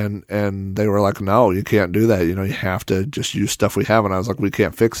 and they were like, no, you can't do that. You have to just use stuff we have. And I was like, we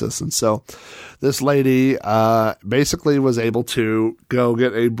can't fix this. And so this lady basically was able to go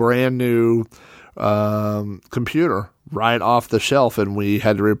get a brand new computer right off the shelf, and we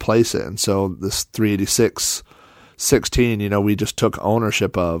had to replace it. And so this 386-16, we just took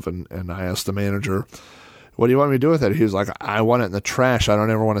ownership of, and I asked the manager, what do you want me to do with it? He was like, I want it in the trash. I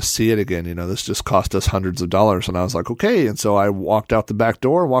don't ever want to see it again. This just cost us hundreds of dollars. And I was like, okay. And so I walked out the back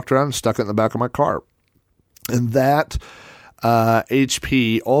door, walked around, and stuck it in the back of my car. And that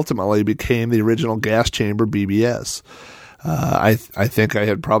HP ultimately became the original gas chamber BBS. I think I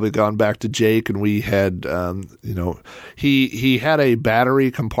had probably gone back to Jake, and we had, he had a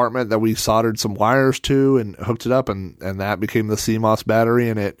battery compartment that we soldered some wires to and hooked it up, and that became the CMOS battery,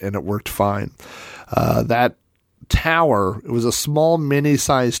 and it worked fine. That tower, it was a small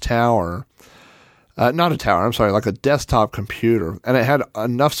mini-sized tower, not a tower, I'm sorry, like a desktop computer, and it had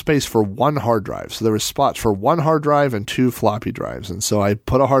enough space for one hard drive. So there was spots for one hard drive and 2 floppy drives. And so I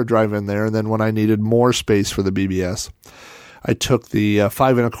put a hard drive in there, and then when I needed more space for the BBS, I took the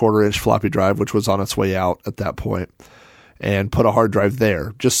 5 1/4 inch floppy drive, which was on its way out at that point, and put a hard drive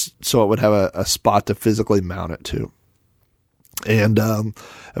there, just so it would have a spot to physically mount it to. And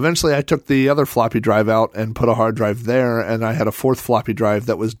eventually I took the other floppy drive out and put a hard drive there, and I had a 4th floppy drive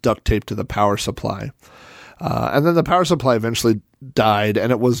that was duct taped to the power supply. And then the power supply eventually died,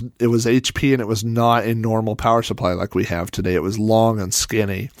 and it was HP, and it was not a normal power supply like we have today. It was long and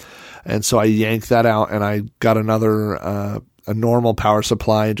skinny. And so I yanked that out, and I got another a normal power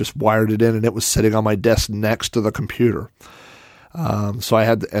supply and just wired it in, and it was sitting on my desk next to the computer. So I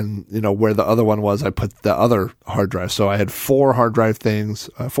had, where the other one was, I put the other hard drive. So I had 4 hard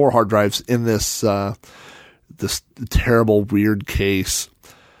drives in this this terrible, weird case.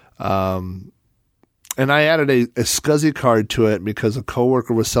 And I added a SCSI card to it because a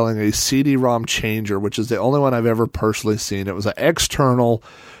coworker was selling a CD-ROM changer, which is the only one I've ever personally seen. It was an external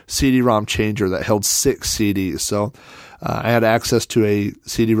CD-ROM changer that held 6 CDs. So I had access to a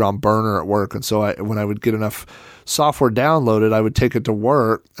CD-ROM burner at work. And so when I would get enough software downloaded, I would take it to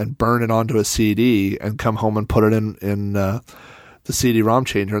work and burn it onto a CD and come home and put it in the CD-ROM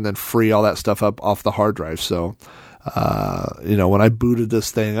changer and then free all that stuff up off the hard drive. So, when I booted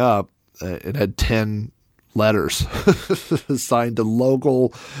this thing up, it had 10 letters assigned to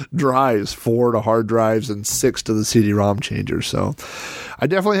local drives, 4 to hard drives and 6 to the CD-ROM changer. So I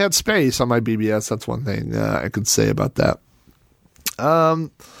definitely had space on my BBS. That's one thing I could say about that. I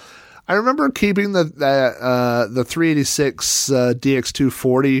remember keeping the 386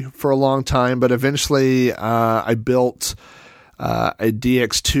 DX240 for a long time, but eventually I built a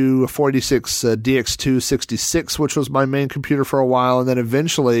DX2, a 486 DX266, which was my main computer for a while, and then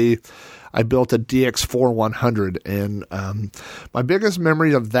eventually I built a DX4100, and my biggest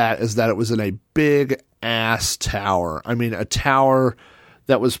memory of that is that it was in a big-ass tower. I mean, a tower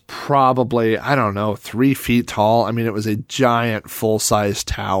that was probably, 3 feet tall. I mean, it was a giant full-size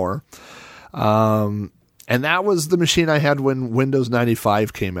tower. And that was the machine I had when Windows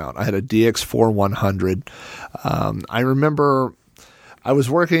 95 came out. I had a DX4100. I remember I was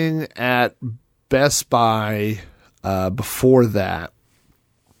working at Best Buy before that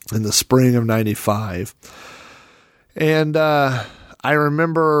in the spring of 95. And I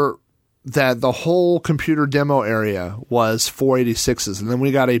remember that the whole computer demo area was 486s. And then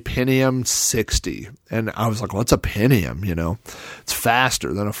we got a Pentium 60. And I was like, what's a Pentium? It's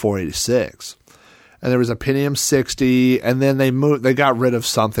faster than a 486. And there was a Pentium 60, and then they got rid of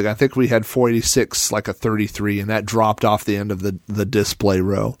something. I think we had 486, like a 33, and that dropped off the end of the display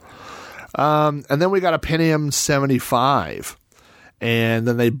row. And then we got a Pentium 75, and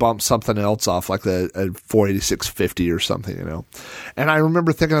then they bumped something else off, like a 48650 or something, And I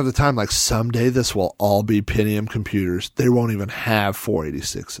remember thinking at the time, like, someday this will all be Pentium computers. They won't even have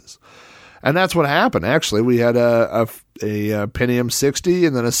 486s. And that's what happened. Actually, we had a Pentium 60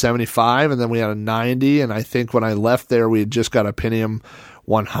 and then a 75, and then we had a 90. And I think when I left there, we had just got a Pentium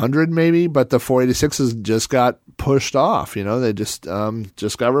 100 maybe, but the 486s just got pushed off. They just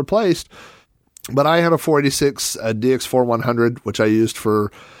got replaced. But I had a 486 DX4100, which I used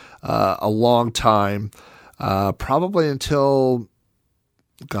for a long time, probably until,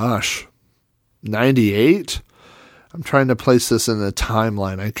 98. I'm trying to place this in the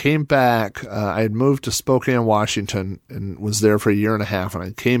timeline. I came back. I had moved to Spokane, Washington, and was there for a year and a half. And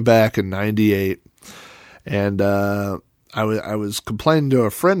I came back in 98, and I was complaining to a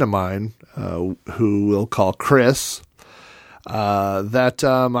friend of mine, who we'll call Chris, that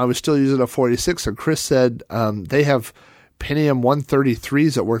I was still using a 46. And Chris said they have Pentium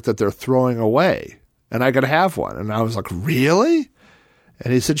 133s at work that they're throwing away, and I could have one. And I was like, really?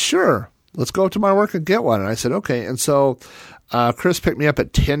 And he said, sure. Let's go up to my work and get one. And I said, okay. And so Chris picked me up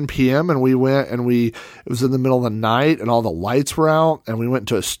at 10 p.m. and we went and it was in the middle of the night and all the lights were out and we went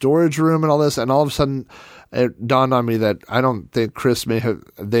to a storage room and all this. And all of a sudden it dawned on me that I don't think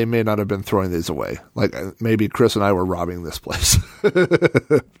they may not have been throwing these away. Like maybe Chris and I were robbing this place. But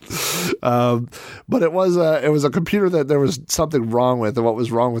it was a computer that there was something wrong with. And what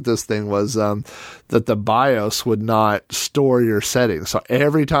was wrong with this thing was that the BIOS would not store your settings. So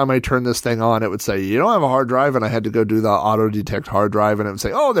every time I turned this thing on, it would say, you don't have a hard drive. And I had to go do the auto detect hard drive and it would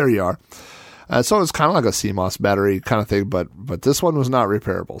say, oh, there you are. So it was kind of like a CMOS battery kind of thing, but this one was not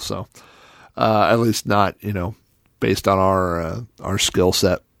repairable. So at least not, based on our skill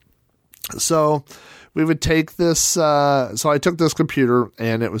set. So we would take this. So I took this computer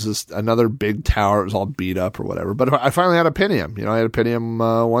and it was just another big tower. It was all beat up or whatever. But I finally had a Pentium. I had a Pentium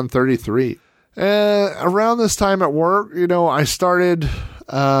 133. Around this time at work, I started,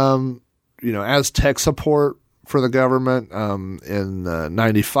 as tech support for the government in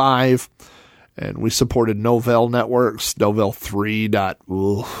 95. And we supported Novell networks, Novell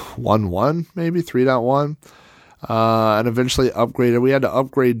 3.11, maybe 3.1. And eventually upgraded. We had to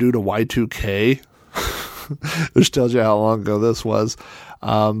upgrade due to Y2K, which tells you how long ago this was.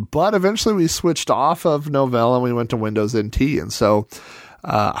 But eventually we switched off of Novell and we went to Windows NT. And so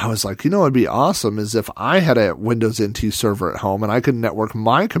I was like, what'd be awesome is if I had a Windows NT server at home and I could network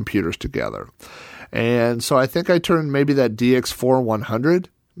my computers together. And so I think I turned maybe that DX4100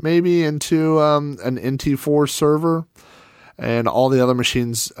 maybe into an NT4 server, and all the other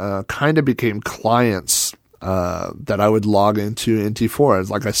machines kind of became clients that I would log into NT4. It's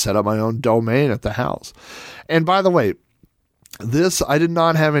like I set up my own domain at the house. And by the way, This, I did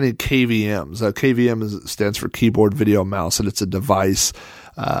not have any KVMs. KVM stands for Keyboard Video Mouse, and it's a device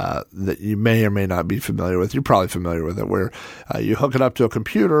that you may or may not be familiar with. You're probably familiar with it, where you hook it up to a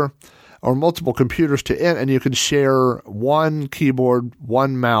computer or multiple computers to it, and you can share one keyboard,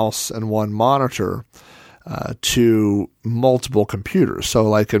 one mouse, and one monitor to multiple computers. So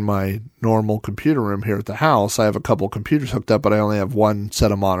like in my normal computer room here at the house, I have a couple computers hooked up, but I only have one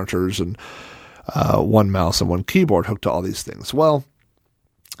set of monitors and one mouse and one keyboard hooked to all these things. Well,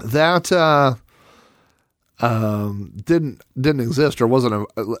 that didn't exist, or wasn't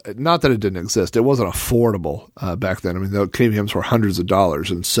not that it didn't exist. It wasn't affordable back then. I mean, the KVMs were hundreds of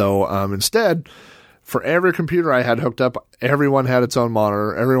dollars, and so instead, for every computer I had hooked up, everyone had its own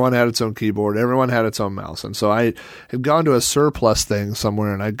monitor, everyone had its own keyboard, everyone had its own mouse. And so I had gone to a surplus thing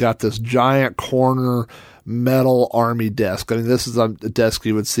somewhere, and I got this giant corner metal army desk. I mean, this is a desk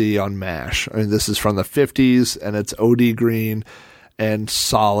you would see on MASH. I mean, this is from the 50s, and it's OD green and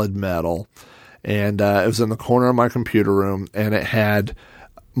solid metal. And it was in the corner of my computer room, and it had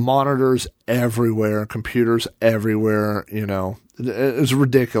monitors everywhere, computers everywhere, you know. It was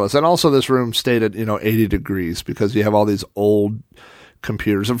ridiculous. And also this room stayed at, 80 degrees because you have all these old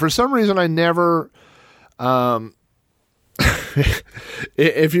computers. And for some reason, I never...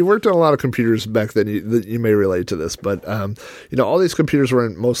 if you worked on a lot of computers back then, you may relate to this, but all these computers were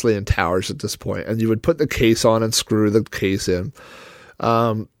mostly in towers at this point, and you would put the case on and screw the case in,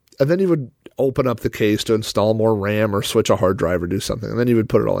 and then you would open up the case to install more RAM or switch a hard drive or do something, and then you would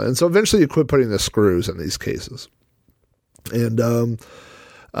put it all in. And so eventually you quit putting the screws in these cases. And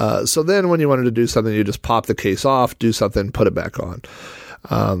so then when you wanted to do something, you just pop the case off, do something, put it back on.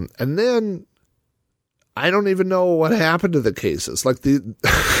 And then I don't even know what happened to the cases. Like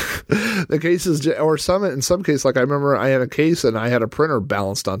the cases, or in some cases, like I remember I had a case and I had a printer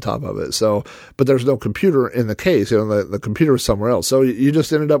balanced on top of it. So, but there's no computer in the case. The computer was somewhere else. So you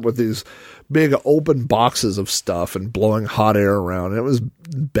just ended up with these big open boxes of stuff and blowing hot air around. And it was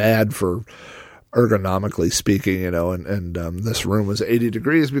bad for ergonomically speaking, and this room was 80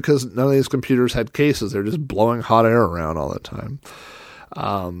 degrees because none of these computers had cases. They're just blowing hot air around all the time.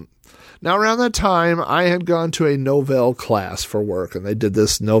 Now, around that time, I had gone to a Novell class for work, and they did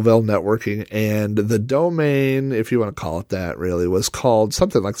this Novell networking, and the domain, if you want to call it that, really, was called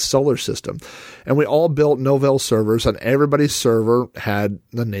something like Solar System. And we all built Novell servers, and everybody's server had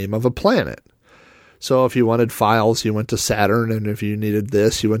the name of a planet. So if you wanted files, you went to Saturn, and if you needed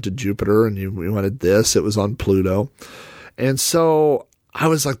this, you went to Jupiter, and you wanted this, it was on Pluto. And so I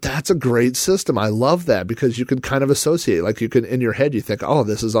was like, that's a great system. I love that because you could kind of associate, like you could, in your head, you think, oh,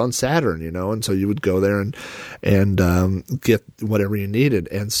 this is on Saturn, and so you would go there and get whatever you needed.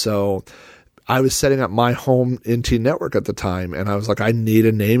 And so I was setting up my home NT network at the time, and I was like, I need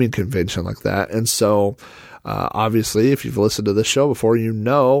a naming convention like that. And so obviously, if you've listened to this show before, you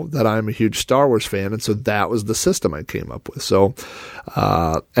know that I'm a huge Star Wars fan, and so that was the system I came up with. So,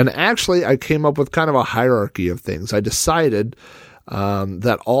 and actually, I came up with kind of a hierarchy of things. I decided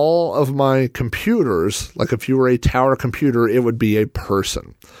that all of my computers, like if you were a tower computer, it would be a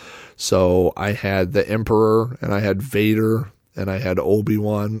person. So I had the Emperor, and I had Vader, and I had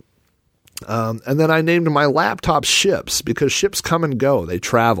Obi-Wan. And then I named my laptops ships because ships come and go. They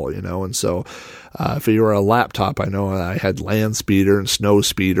travel, and so if you were a laptop, I know I had Land Speeder and Snow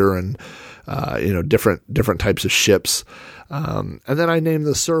Speeder and, different types of ships. And then I named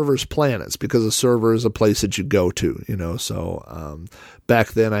the servers planets because a server is a place that you go to, so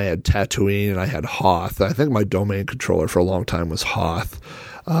back then I had Tatooine and I had Hoth. I think my domain controller for a long time was Hoth.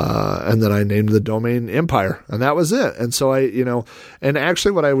 And then I named the domain Empire, and that was it. And so and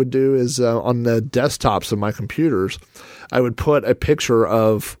actually what I would do is on the desktops of my computers, I would put a picture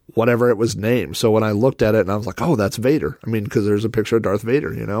of whatever it was named. So when I looked at it and I was like, oh, that's Vader. I mean, because there's a picture of Darth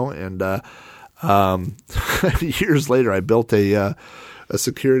Vader, and years later I built a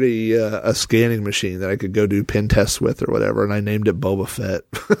security a scanning machine that I could go do pen tests with or whatever, and I named it Boba Fett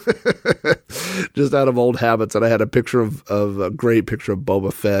just out of old habits. And I had a great picture of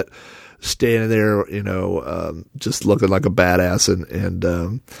Boba Fett standing there, just looking like a badass,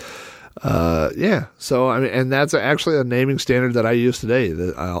 and so I mean, and that's actually a naming standard that I use today.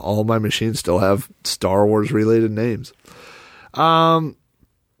 That all my machines still have Star Wars related names.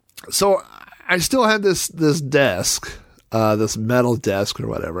 So I still had this desk. This metal desk or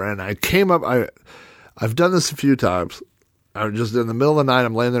whatever. And I came up, I've done this a few times. I was just in the middle of the night,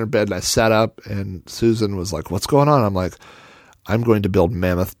 I'm laying there in bed and I sat up and Susan was like, what's going on? I'm like, I'm going to build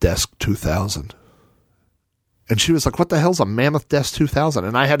Mammoth Desk 2000. And she was like, what the hell's a Mammoth Desk 2000?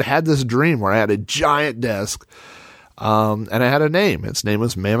 And I had this dream where I had a giant desk, And I had a name. Its name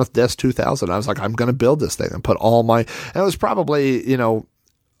was Mammoth Desk 2000. I was like, I'm going to build this thing and put all my, and it was probably,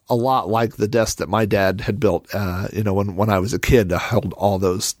 a lot like the desk that my dad had built, when I was a kid, I held all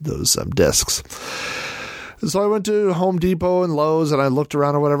those discs. So I went to Home Depot and Lowe's and I looked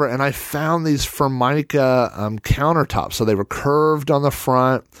around or whatever, and I found these Formica countertops. So they were curved on the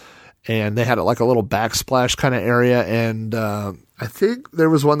front and they had like a little backsplash kind of area. And I think there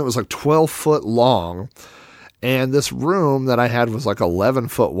was one that was like 12 foot long. And this room that I had was like 11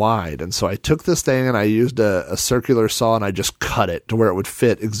 foot wide. And so I took this thing and I used a circular saw and I just cut it to where it would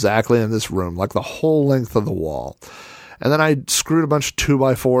fit exactly in this room, like the whole length of the wall. And then I screwed a bunch of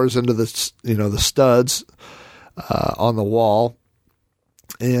 2x4s into the studs on the wall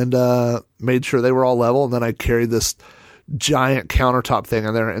and made sure they were all level. And then I carried this giant countertop thing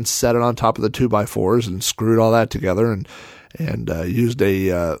in there and set it on top of the 2x4s and screwed all that together and used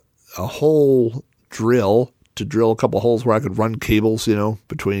a hole drill to drill a couple holes where I could run cables,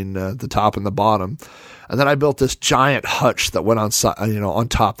 between the top and the bottom. And then I built this giant hutch that went on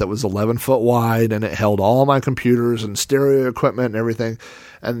top that was 11 foot wide, and it held all my computers and stereo equipment and everything.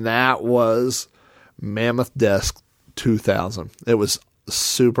 And that was Mammoth Desk 2000. It was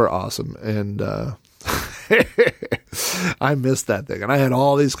super awesome. And, I missed that thing. And I had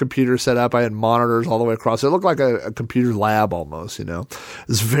all these computers set up. I had monitors all the way across. It looked like a computer lab almost,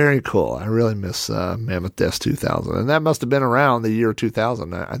 It's very cool. I really miss Mammoth Desk 2000. And that must have been around the year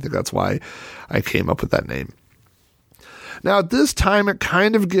 2000. I think that's why I came up with that name. Now, at this time, it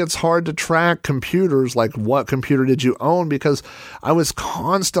kind of gets hard to track computers, like what computer did you own, because I was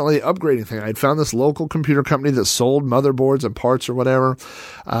constantly upgrading things. I'd found this local computer company that sold motherboards and parts or whatever.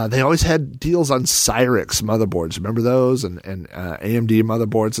 They always had deals on Cyrix motherboards. Remember those? And AMD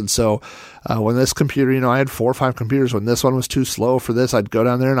motherboards. And so when this computer, I had 4 or 5 computers. When this one was too slow for this, I'd go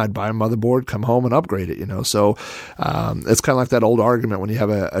down there and I'd buy a motherboard, come home and upgrade it, So it's kind of like that old argument when you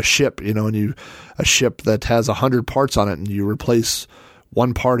have a ship, and a ship that has 100 parts on it and you replace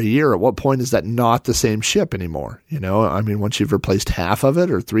one part a year. At what point is that not the same ship anymore? Once you've replaced half of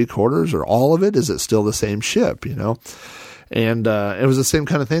it or 3/4 or all of it, is it still the same ship, And it was the same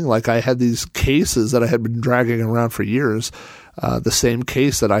kind of thing. Like I had these cases that I had been dragging around for years, the same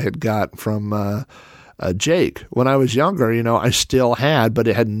case that I had got from Jake. When I was younger, I still had, but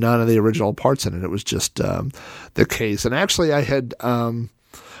it had none of the original parts in it. It was just the case. And actually I had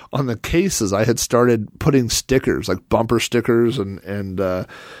on the cases, I had started putting stickers, like bumper stickers and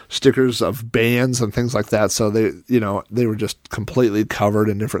stickers of bands and things like that. So they were just completely covered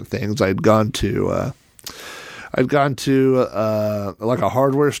in different things. I'd gone to like a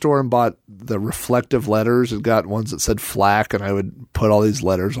hardware store and bought the reflective letters and got ones that said FLAC, and I would put all these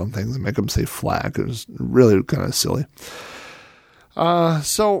letters on things and make them say FLAC. It was really kind of silly.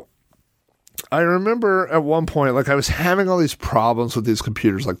 So I remember at one point, like I was having all these problems with these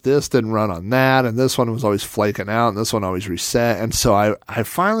computers, like this didn't run on that, and this one was always flaking out, and this one always reset. And so I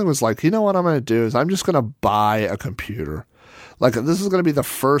finally was like, what I'm going to do is I'm just going to buy a computer. Like this is going to be the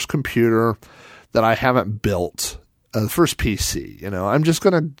first computer that I haven't built, the first PC. I'm just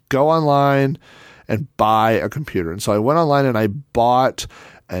going to go online and buy a computer. And so I went online and I bought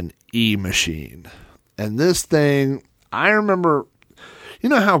an E-machine. And this thing, I remember,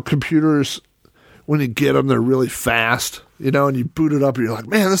 how computers, when you get them, they're really fast, and you boot it up and you're like,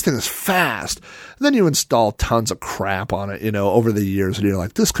 man, this thing is fast. And then you install tons of crap on it, over the years, and you're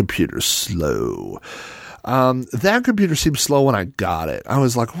like, this computer's slow. That computer seemed slow when I got it. I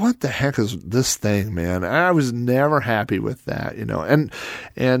was like, what the heck is this thing, man? I was never happy with that,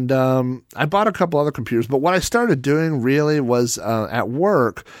 and I bought a couple other computers, but what I started doing really was, at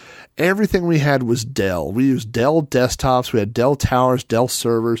work, everything we had was Dell. We used Dell desktops. We had Dell towers, Dell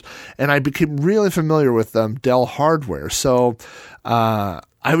servers, and I became really familiar with Dell hardware. So,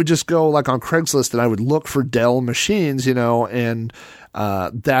 I would just go like on Craigslist and I would look for Dell machines, and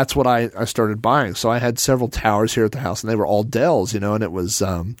that's what I started buying. So I had several towers here at the house, and they were all Dells, and it was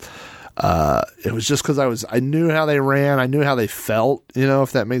just because I knew how they ran, I knew how they felt,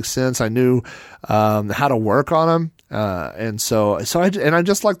 if that makes sense. I knew how to work on them, and so I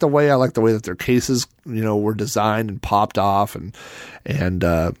just liked the way that their cases, were designed and popped off, and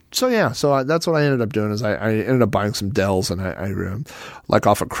so that's what I ended up doing is I ended up buying some Dells, and I like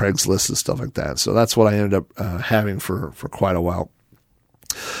off of Craigslist and stuff like that. So that's what I ended up having for quite a while.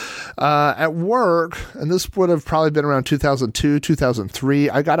 At work, and this would have probably been around 2002, 2003,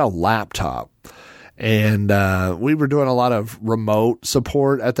 I got a laptop. And we were doing a lot of remote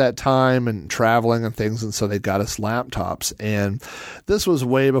support at that time and traveling and things, and so they got us laptops. And this was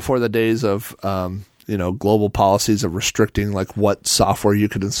way before the days of global policies of restricting like what software you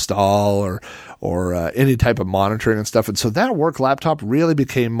could install or any type of monitoring and stuff. And so that work laptop really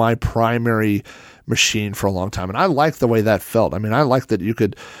became my primary machine for a long time. And I liked the way that felt. I mean, I liked that you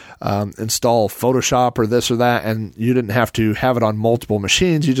could install Photoshop or this or that, and you didn't have to have it on multiple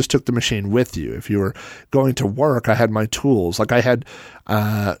machines. You just took the machine with you. If you were going to work, I had my tools. Like I had,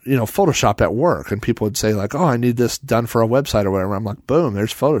 Photoshop at work, and people would say like, oh, I need this done for a website or whatever. I'm like, boom,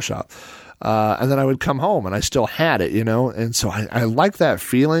 there's Photoshop. And then I would come home and I still had it, and so I like that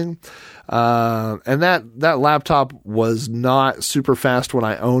feeling. And that laptop was not super fast when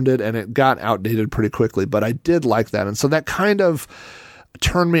I owned it, and it got outdated pretty quickly, but I did like that. And so that kind of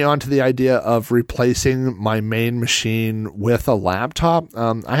turned me on to the idea of replacing my main machine with a laptop.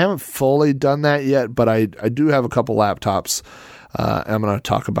 I haven't fully done that yet, but I do have a couple laptops. I'm going to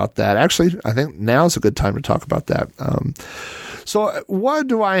talk about that. Actually, I think now's a good time to talk about that. So what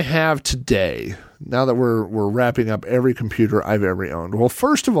do I have today now that we're wrapping up every computer I've ever owned? Well,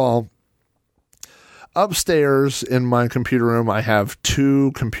 first of all, upstairs in my computer room, I have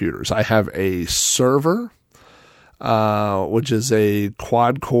two computers. I have a server, which is a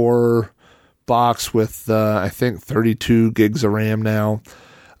quad-core box with, I think, 32 gigs of RAM now.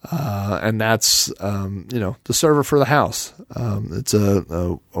 And that's, the server for the house. It's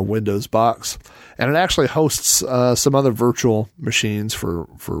a Windows box, and it actually hosts some other virtual machines for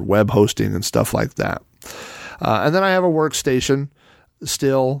web hosting and stuff like that. And then I have a workstation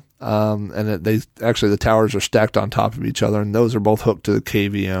still, and the towers are stacked on top of each other, and those are both hooked to the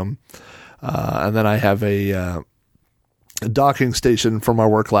KVM. And then I have a docking station for my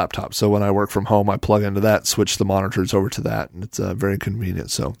work laptop. So when I work from home, I plug into that, switch the monitors over to that, and it's very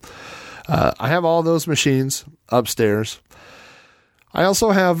convenient. So I have all those machines upstairs. I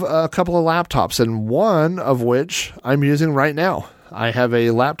also have a couple of laptops, and one of which I'm using right now. I have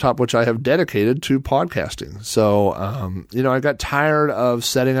a laptop which I have dedicated to podcasting. So, I got tired of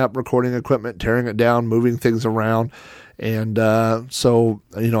setting up recording equipment, tearing it down, moving things around. And so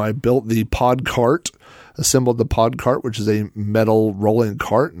I built the pod cart, assembled the pod cart, which is a metal rolling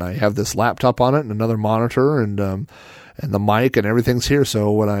cart, and I have this laptop on it and another monitor and the mic and everything's here.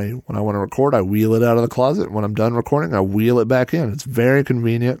 So when I want to record, I wheel it out of the closet. When I'm done recording, I wheel it back in. It's very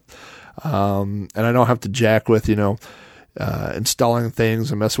convenient, and I don't have to jack with installing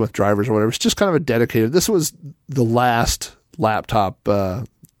things and messing with drivers or whatever. It's just kind of a dedicated. This was the last laptop,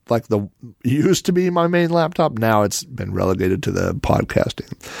 used to be my main laptop. Now it's been relegated to the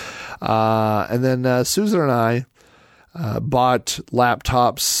podcasting. And then Susan and I bought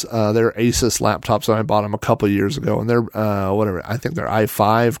laptops. They're Asus laptops, and I bought them a couple of years ago, and they're I think they're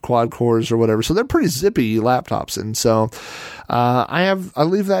i5 quad cores or whatever. So they're pretty zippy laptops, and so I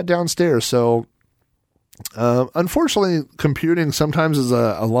leave that downstairs. So unfortunately, computing sometimes is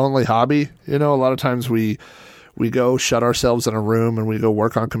a lonely hobby. A lot of times we go shut ourselves in a room and we go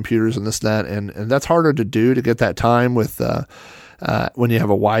work on computers and this, that, and that's harder to do, to get that time with when you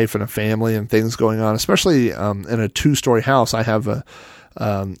have a wife and a family and things going on, especially in a 2-story house. I have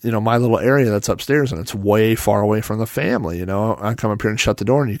my little area that's upstairs, and it's way far away from the family. I come up here and shut the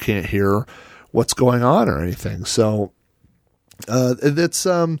door and you can't hear what's going on or anything. So it's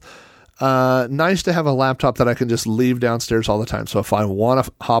nice to have a laptop that I can just leave downstairs all the time. So if I want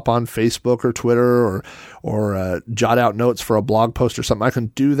to hop on Facebook or Twitter or jot out notes for a blog post or something, I can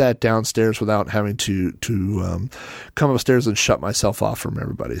do that downstairs without having to come upstairs and shut myself off from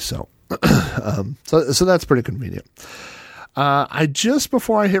everybody. So, so that's pretty convenient.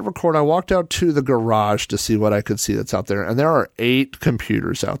 Before I hit record, I walked out to the garage to see what I could see that's out there. And there are 8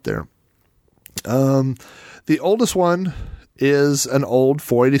 computers out there. The oldest one is an old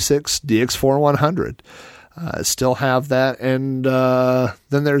 486 DX4100. Still have that. And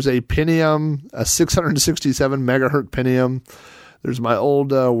then there's a Pentium, a 667 megahertz Pentium. There's my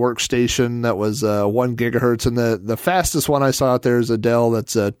old workstation that was 1 gigahertz. And the fastest one I saw out there is a Dell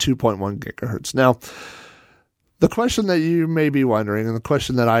that's 2.1 gigahertz. Now, the question that you may be wondering, and the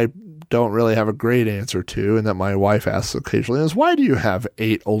question that I don't really have a great answer to, and that my wife asks occasionally, is why do you have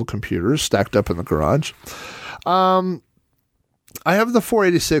 8 old computers stacked up in the garage? I have the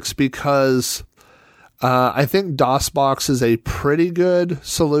 486 because I think DOSBox is a pretty good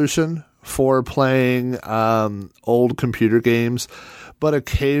solution for playing old computer games, but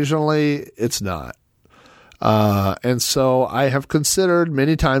occasionally it's not. And so I have considered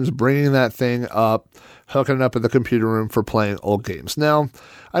many times bringing that thing up, hooking it up in the computer room for playing old games. Now,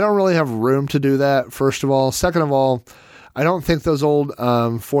 I don't really have room to do that, first of all. Second of all, I don't think those old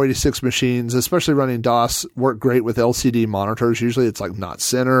 486 machines, especially running DOS, work great with LCD monitors. Usually it's like not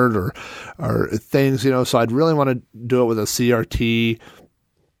centered or things, so I'd really want to do it with a CRT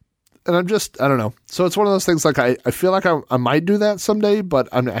And I don't know. So it's one of those things like I feel like I might do that someday, but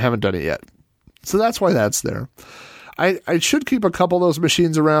I haven't done it yet. So that's why that's there. I should keep a couple of those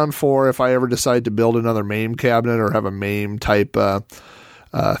machines around for if I ever decide to build another MAME cabinet or have a MAME type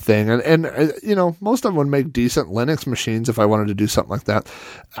thing. And you know, most of them would make decent Linux machines if I wanted to do something like that.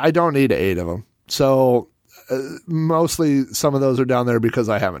 I don't need 8 of them. So mostly some of those are down there because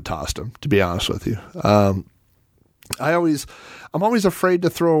I haven't tossed them, to be honest with you. I'm always afraid to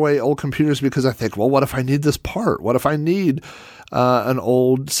throw away old computers because I think, well, what if I need this part? What if I need an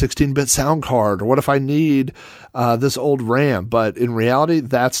old 16-bit sound card? Or what if I need this old RAM? But in reality,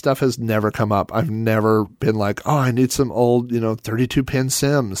 that stuff has never come up. I've never been like, oh, I need some old, 32-pin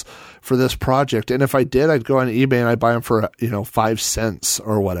Sims for this project. And if I did, I'd go on eBay and I'd buy them for, 5 cents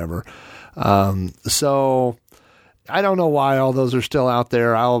or whatever. So I don't know why all those are still out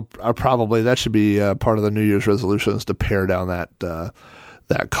there. I'll probably, that should be part of the New Year's resolution, is to pare down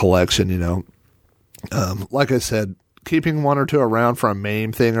that collection, like I said, keeping 1 or 2 around for a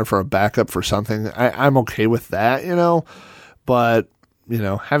MAME thing or for a backup for something, I'm okay with that, but,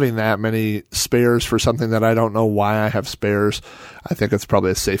 having that many spares for something that I don't know why I have spares, I think it's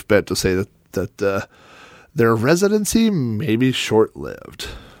probably a safe bet to say that their residency may be short-lived.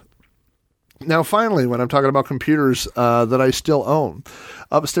 Now, finally, when I'm talking about computers that I still own,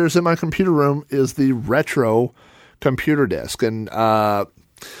 upstairs in my computer room is the Retro computer desk. And up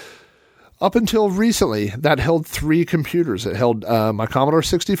until recently, that held 3 computers. It held my Commodore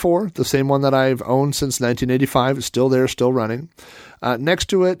 64, the same one that I've owned since 1985. It's still there, still running. Next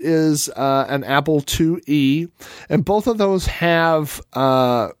to it is an Apple IIe. And both of those have,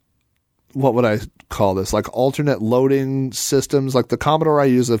 what would I call this, like alternate loading systems. Like the Commodore, I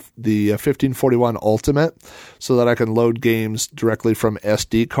use the 1541 Ultimate so that I can load games directly from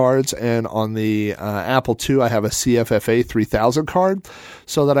SD cards, and on the Apple II I have a CFFA 3000 card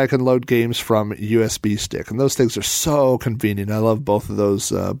so that I can load games from USB stick, and those things are so convenient. I love both those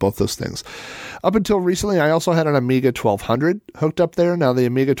things. Up until recently, I also had an Amiga 1200 hooked up there. Now the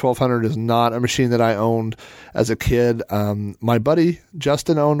Amiga 1200 is not a machine that I owned as a kid. My buddy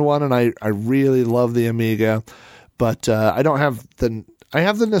Justin owned one, and I really love the Amiga, but I don't have I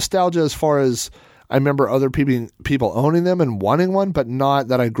have the nostalgia as far as I remember other people owning them and wanting one, but not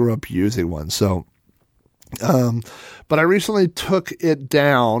that I grew up using one. So, but I recently took it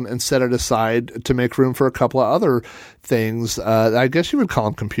down and set it aside to make room for a couple of other things. I guess you would call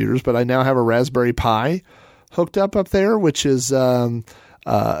them computers, but I now have a Raspberry Pi hooked up there, which is a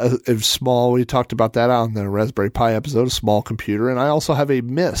small, we talked about that on the Raspberry Pi episode, a small computer. And I also have a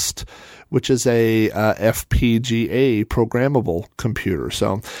Mist, which is a FPGA programmable computer.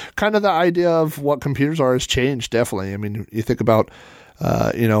 So kind of the idea of what computers are has changed, definitely. I mean, you think about,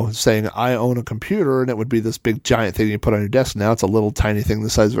 saying I own a computer, and it would be this big giant thing you put on your desk. Now it's a little tiny thing the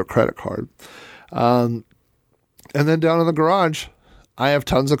size of a credit card. And then down in the garage, I have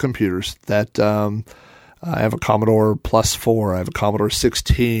tons of computers that, I have a Commodore Plus 4, I have a Commodore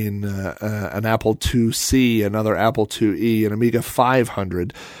 16, an Apple IIc, another Apple IIe, an Amiga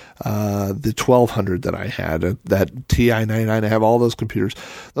 500, the 1200 that I had, that TI-99. I have all those computers.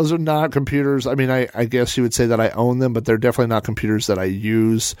 Those are not computers. I mean, I guess you would say that I own them, but they're definitely not computers that I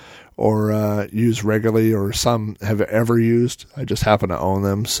use or use regularly, or some have ever used. I just happen to own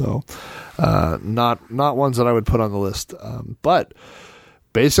them, so not ones that I would put on the list. But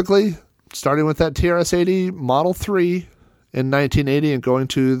basically, starting with that TRS-80 Model 3 in 1980 and going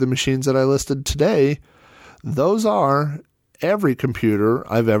to the machines that I listed today, those are every computer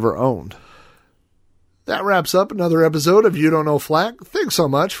I've ever owned. That wraps up another episode of You Don't Know FLAC. Thanks so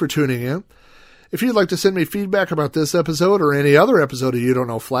much for tuning in. If you'd like to send me feedback about this episode or any other episode of You Don't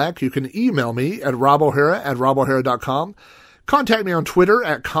Know FLAC, you can email me at robohara@robohara.com. Contact me on Twitter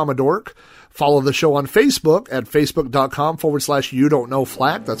at Commodork. Follow the show on Facebook at facebook.com/You Don't Know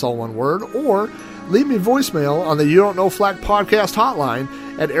FLAC. That's all one word. Or leave me voicemail on the You Don't Know FLAC podcast hotline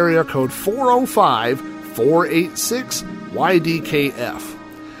at area code 405-486-YDKF.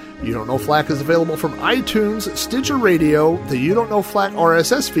 You Don't Know FLAC is available from iTunes, Stitcher Radio, the You Don't Know FLAC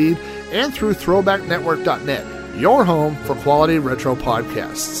RSS feed, and through throwbacknetwork.net, your home for quality retro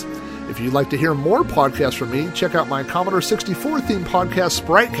podcasts. If you'd like to hear more podcasts from me, check out my Commodore 64 themed podcast,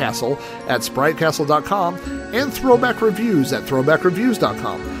 Sprite Castle, at spritecastle.com, and Throwback Reviews at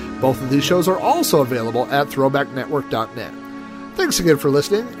throwbackreviews.com. Both of these shows are also available at throwbacknetwork.net. Thanks again for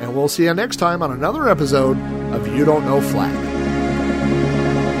listening, and we'll see you next time on another episode of You Don't Know FLAC.